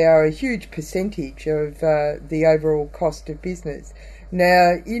they are a huge percentage of the overall cost of business.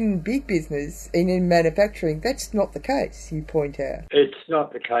 Now, in big business and in manufacturing, that's not the case, you point out. It's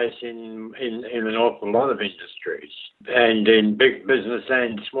not the case in an awful lot of industries, and in big business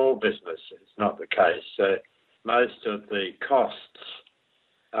and small business, it's not the case. Most of the costs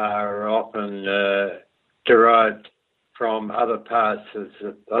are often derived from other parts of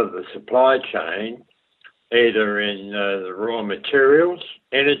the supply chain, either in the raw materials,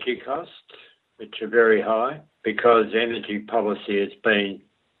 energy costs, which are very high, because energy policy has been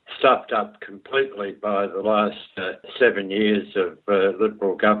stuffed up completely by the last 7 years of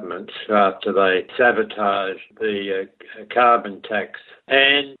Liberal governments after they sabotaged the carbon tax.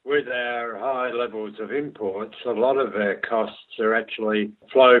 And with our high levels of imports, a lot of our costs are actually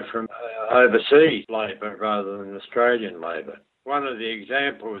flow from overseas labour rather than Australian labour. One of the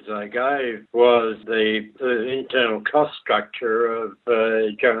examples I gave was the internal cost structure of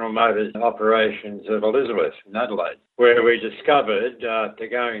General Motors operations at Elizabeth in Adelaide, where we discovered, after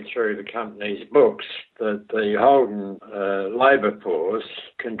going through the company's books, that the Holden labour force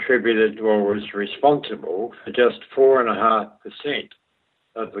contributed or was responsible for just 4.5%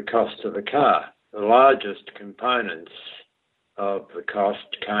 of the cost of the car. The largest components of the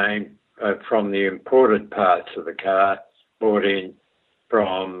cost came from the imported parts of the car, brought in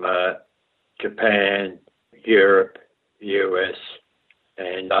from Japan, Europe, US,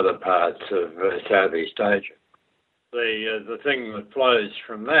 and other parts of Southeast Asia. The thing that flows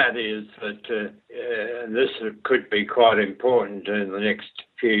from that is that, and this could be quite important in the next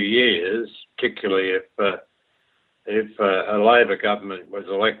few years, particularly if a Labor government was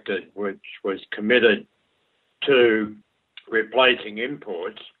elected which was committed to replacing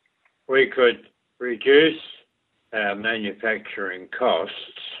imports, we could reduce our manufacturing costs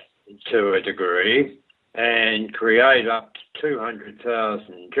to a degree and create up to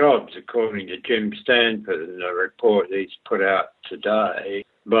 200,000 jobs, according to Jim Stanford in a report he's put out today,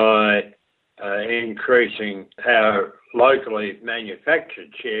 by increasing our locally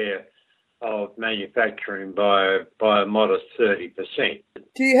manufactured share of manufacturing by a modest 30%.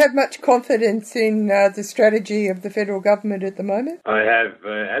 Do you have much confidence in the strategy of the federal government at the moment? I have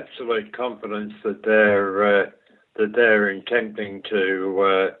absolute confidence that they're attempting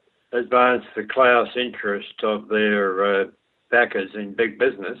to advance the class interest of their backers in big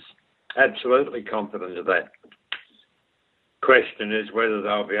business. Absolutely confident of that. Question is whether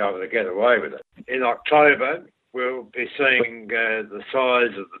they'll be able to get away with it. In October, we'll be seeing the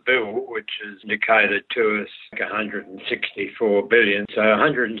size of the bill, which is indicated to us like 164 billion. So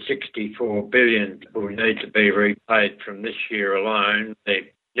 164 billion will need to be repaid from this year alone. The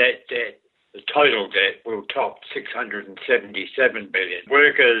net debt, the total debt, will top 677 billion.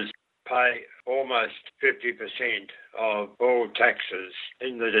 Workers pay almost 50% of all taxes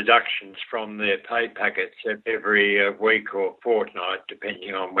in the deductions from their pay packets every week or fortnight,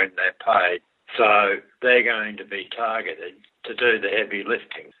 depending on when they're paid. So they're going to be targeted to do the heavy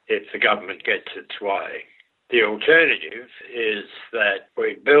lifting if the government gets its way. The alternative is that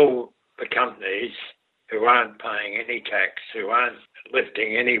we bill the companies who aren't paying any tax, who aren't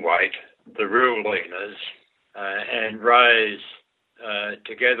lifting any weight, the real leaners, and raise,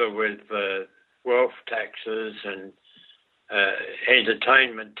 together with wealth taxes and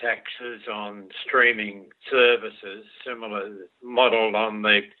entertainment taxes on streaming services, similar modelled on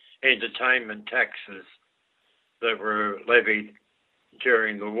the entertainment taxes that were levied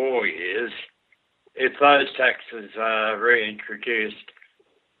during the war years. If those taxes are reintroduced,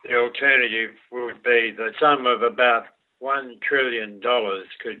 the alternative would be the sum of about $1 trillion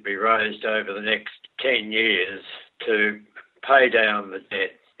could be raised over the next 10 years to pay down the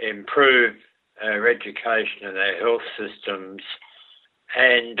debt, improve our education and our health systems,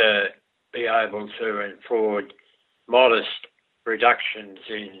 and be able to afford modest reductions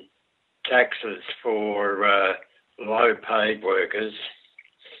in taxes for low-paid workers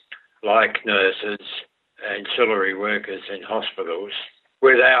like nurses, ancillary workers in hospitals,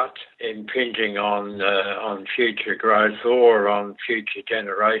 without impinging on future growth or on future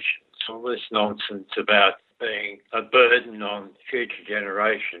generations. All this nonsense about being a burden on future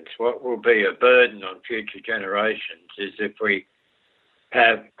generations. What will be a burden on future generations is if we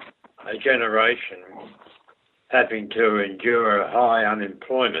have a generation having to endure high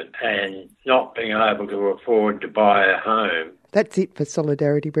unemployment and not being able to afford to buy a home. That's it for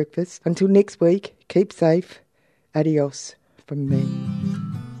Solidarity Breakfast. Until next week, keep safe. Adios from me.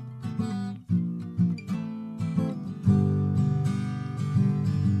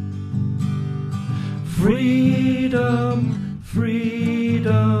 Freedom,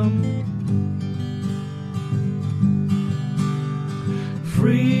 freedom,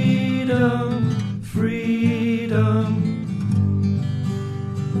 freedom, freedom.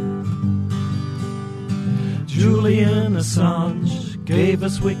 Julian Assange gave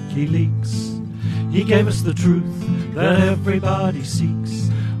us WikiLeaks. He gave us the truth that everybody seeks.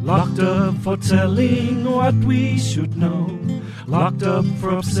 Locked up for telling what we should know. Locked up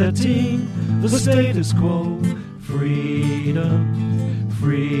for upsetting the status quo. Freedom,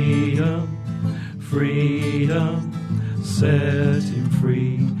 freedom, freedom. Set him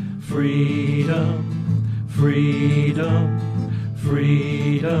free. Freedom, freedom,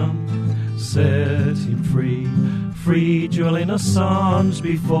 freedom. Set him free. Free Julian Assange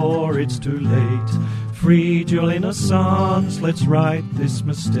before it's too late. Free Julian Assange, let's right this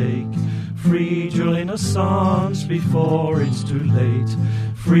mistake. Free Julian Assange before it's too late.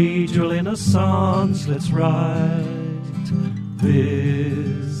 Free Julian Assange, let's right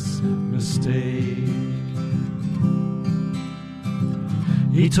this mistake.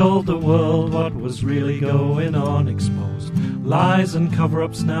 He told the world what was really going on, exposed lies and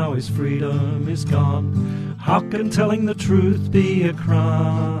cover-ups. Now his freedom is gone. How can telling the truth be a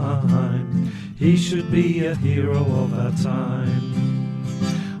crime? He should be a hero of our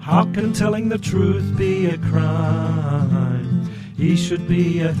time. How can telling the truth be a crime? He should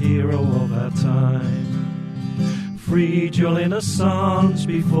be a hero of our time. Free Julian Assange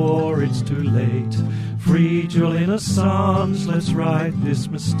before it's too late. Free Julian Assange, let's right this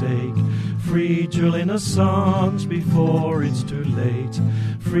mistake. Free Julian Assange before it's too late.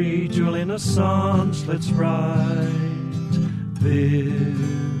 Free Julian Assange, let's right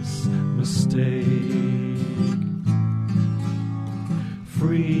this mistake.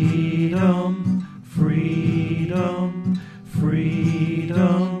 Freedom, freedom,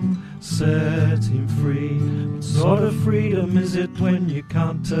 freedom, set him free. What sort of freedom is it when you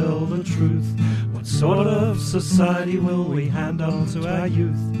can't tell the truth? What sort of society will we hand on to our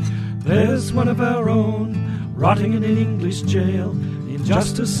youth? There's one of our own rotting in an English jail. The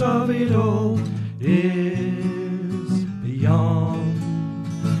injustice of it all is beyond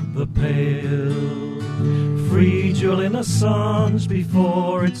the pale. Free Julian Assange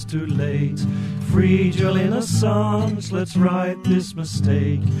before it's too late. Free Julian Assange, let's right this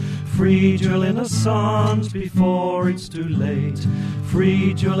mistake. Free Julian Assange before it's too late.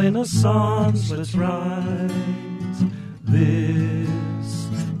 Free Julian Assange, let's right this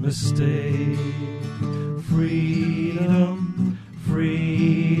mistake. Freedom,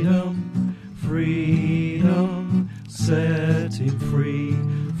 freedom, freedom, set him free.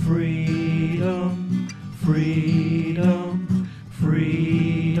 Freedom, freedom,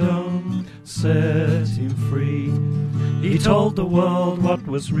 freedom, set him free. He told the world what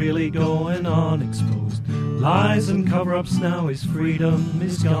was really going on, exposed lies and cover-ups. Now his freedom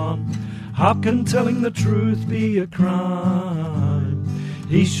is gone. How can telling the truth be a crime?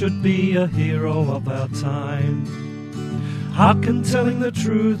 He should be a hero of our time. How can telling the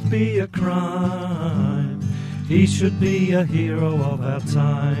truth be a crime? He should be a hero of our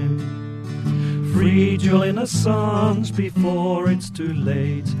time. Free Julian Assange before it's too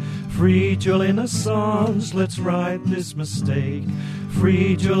late. Free Julian Assange, let's right this mistake.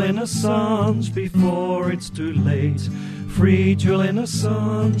 Free Julian Assange before it's too late. Free Julian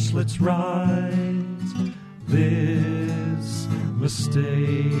Assange, let's right this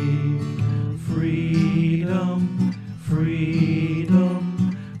mistake. Freedom,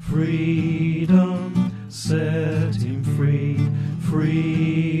 freedom, freedom, set him free.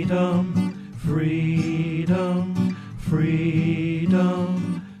 Freedom, freedom,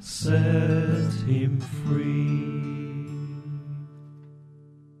 freedom, set him free.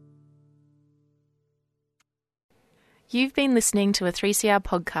 You've been listening to a 3CR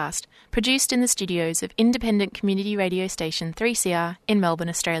podcast produced in the studios of independent community radio station 3CR in Melbourne,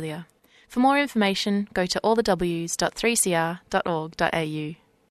 Australia. For more information, go to allthews.3cr.org.au.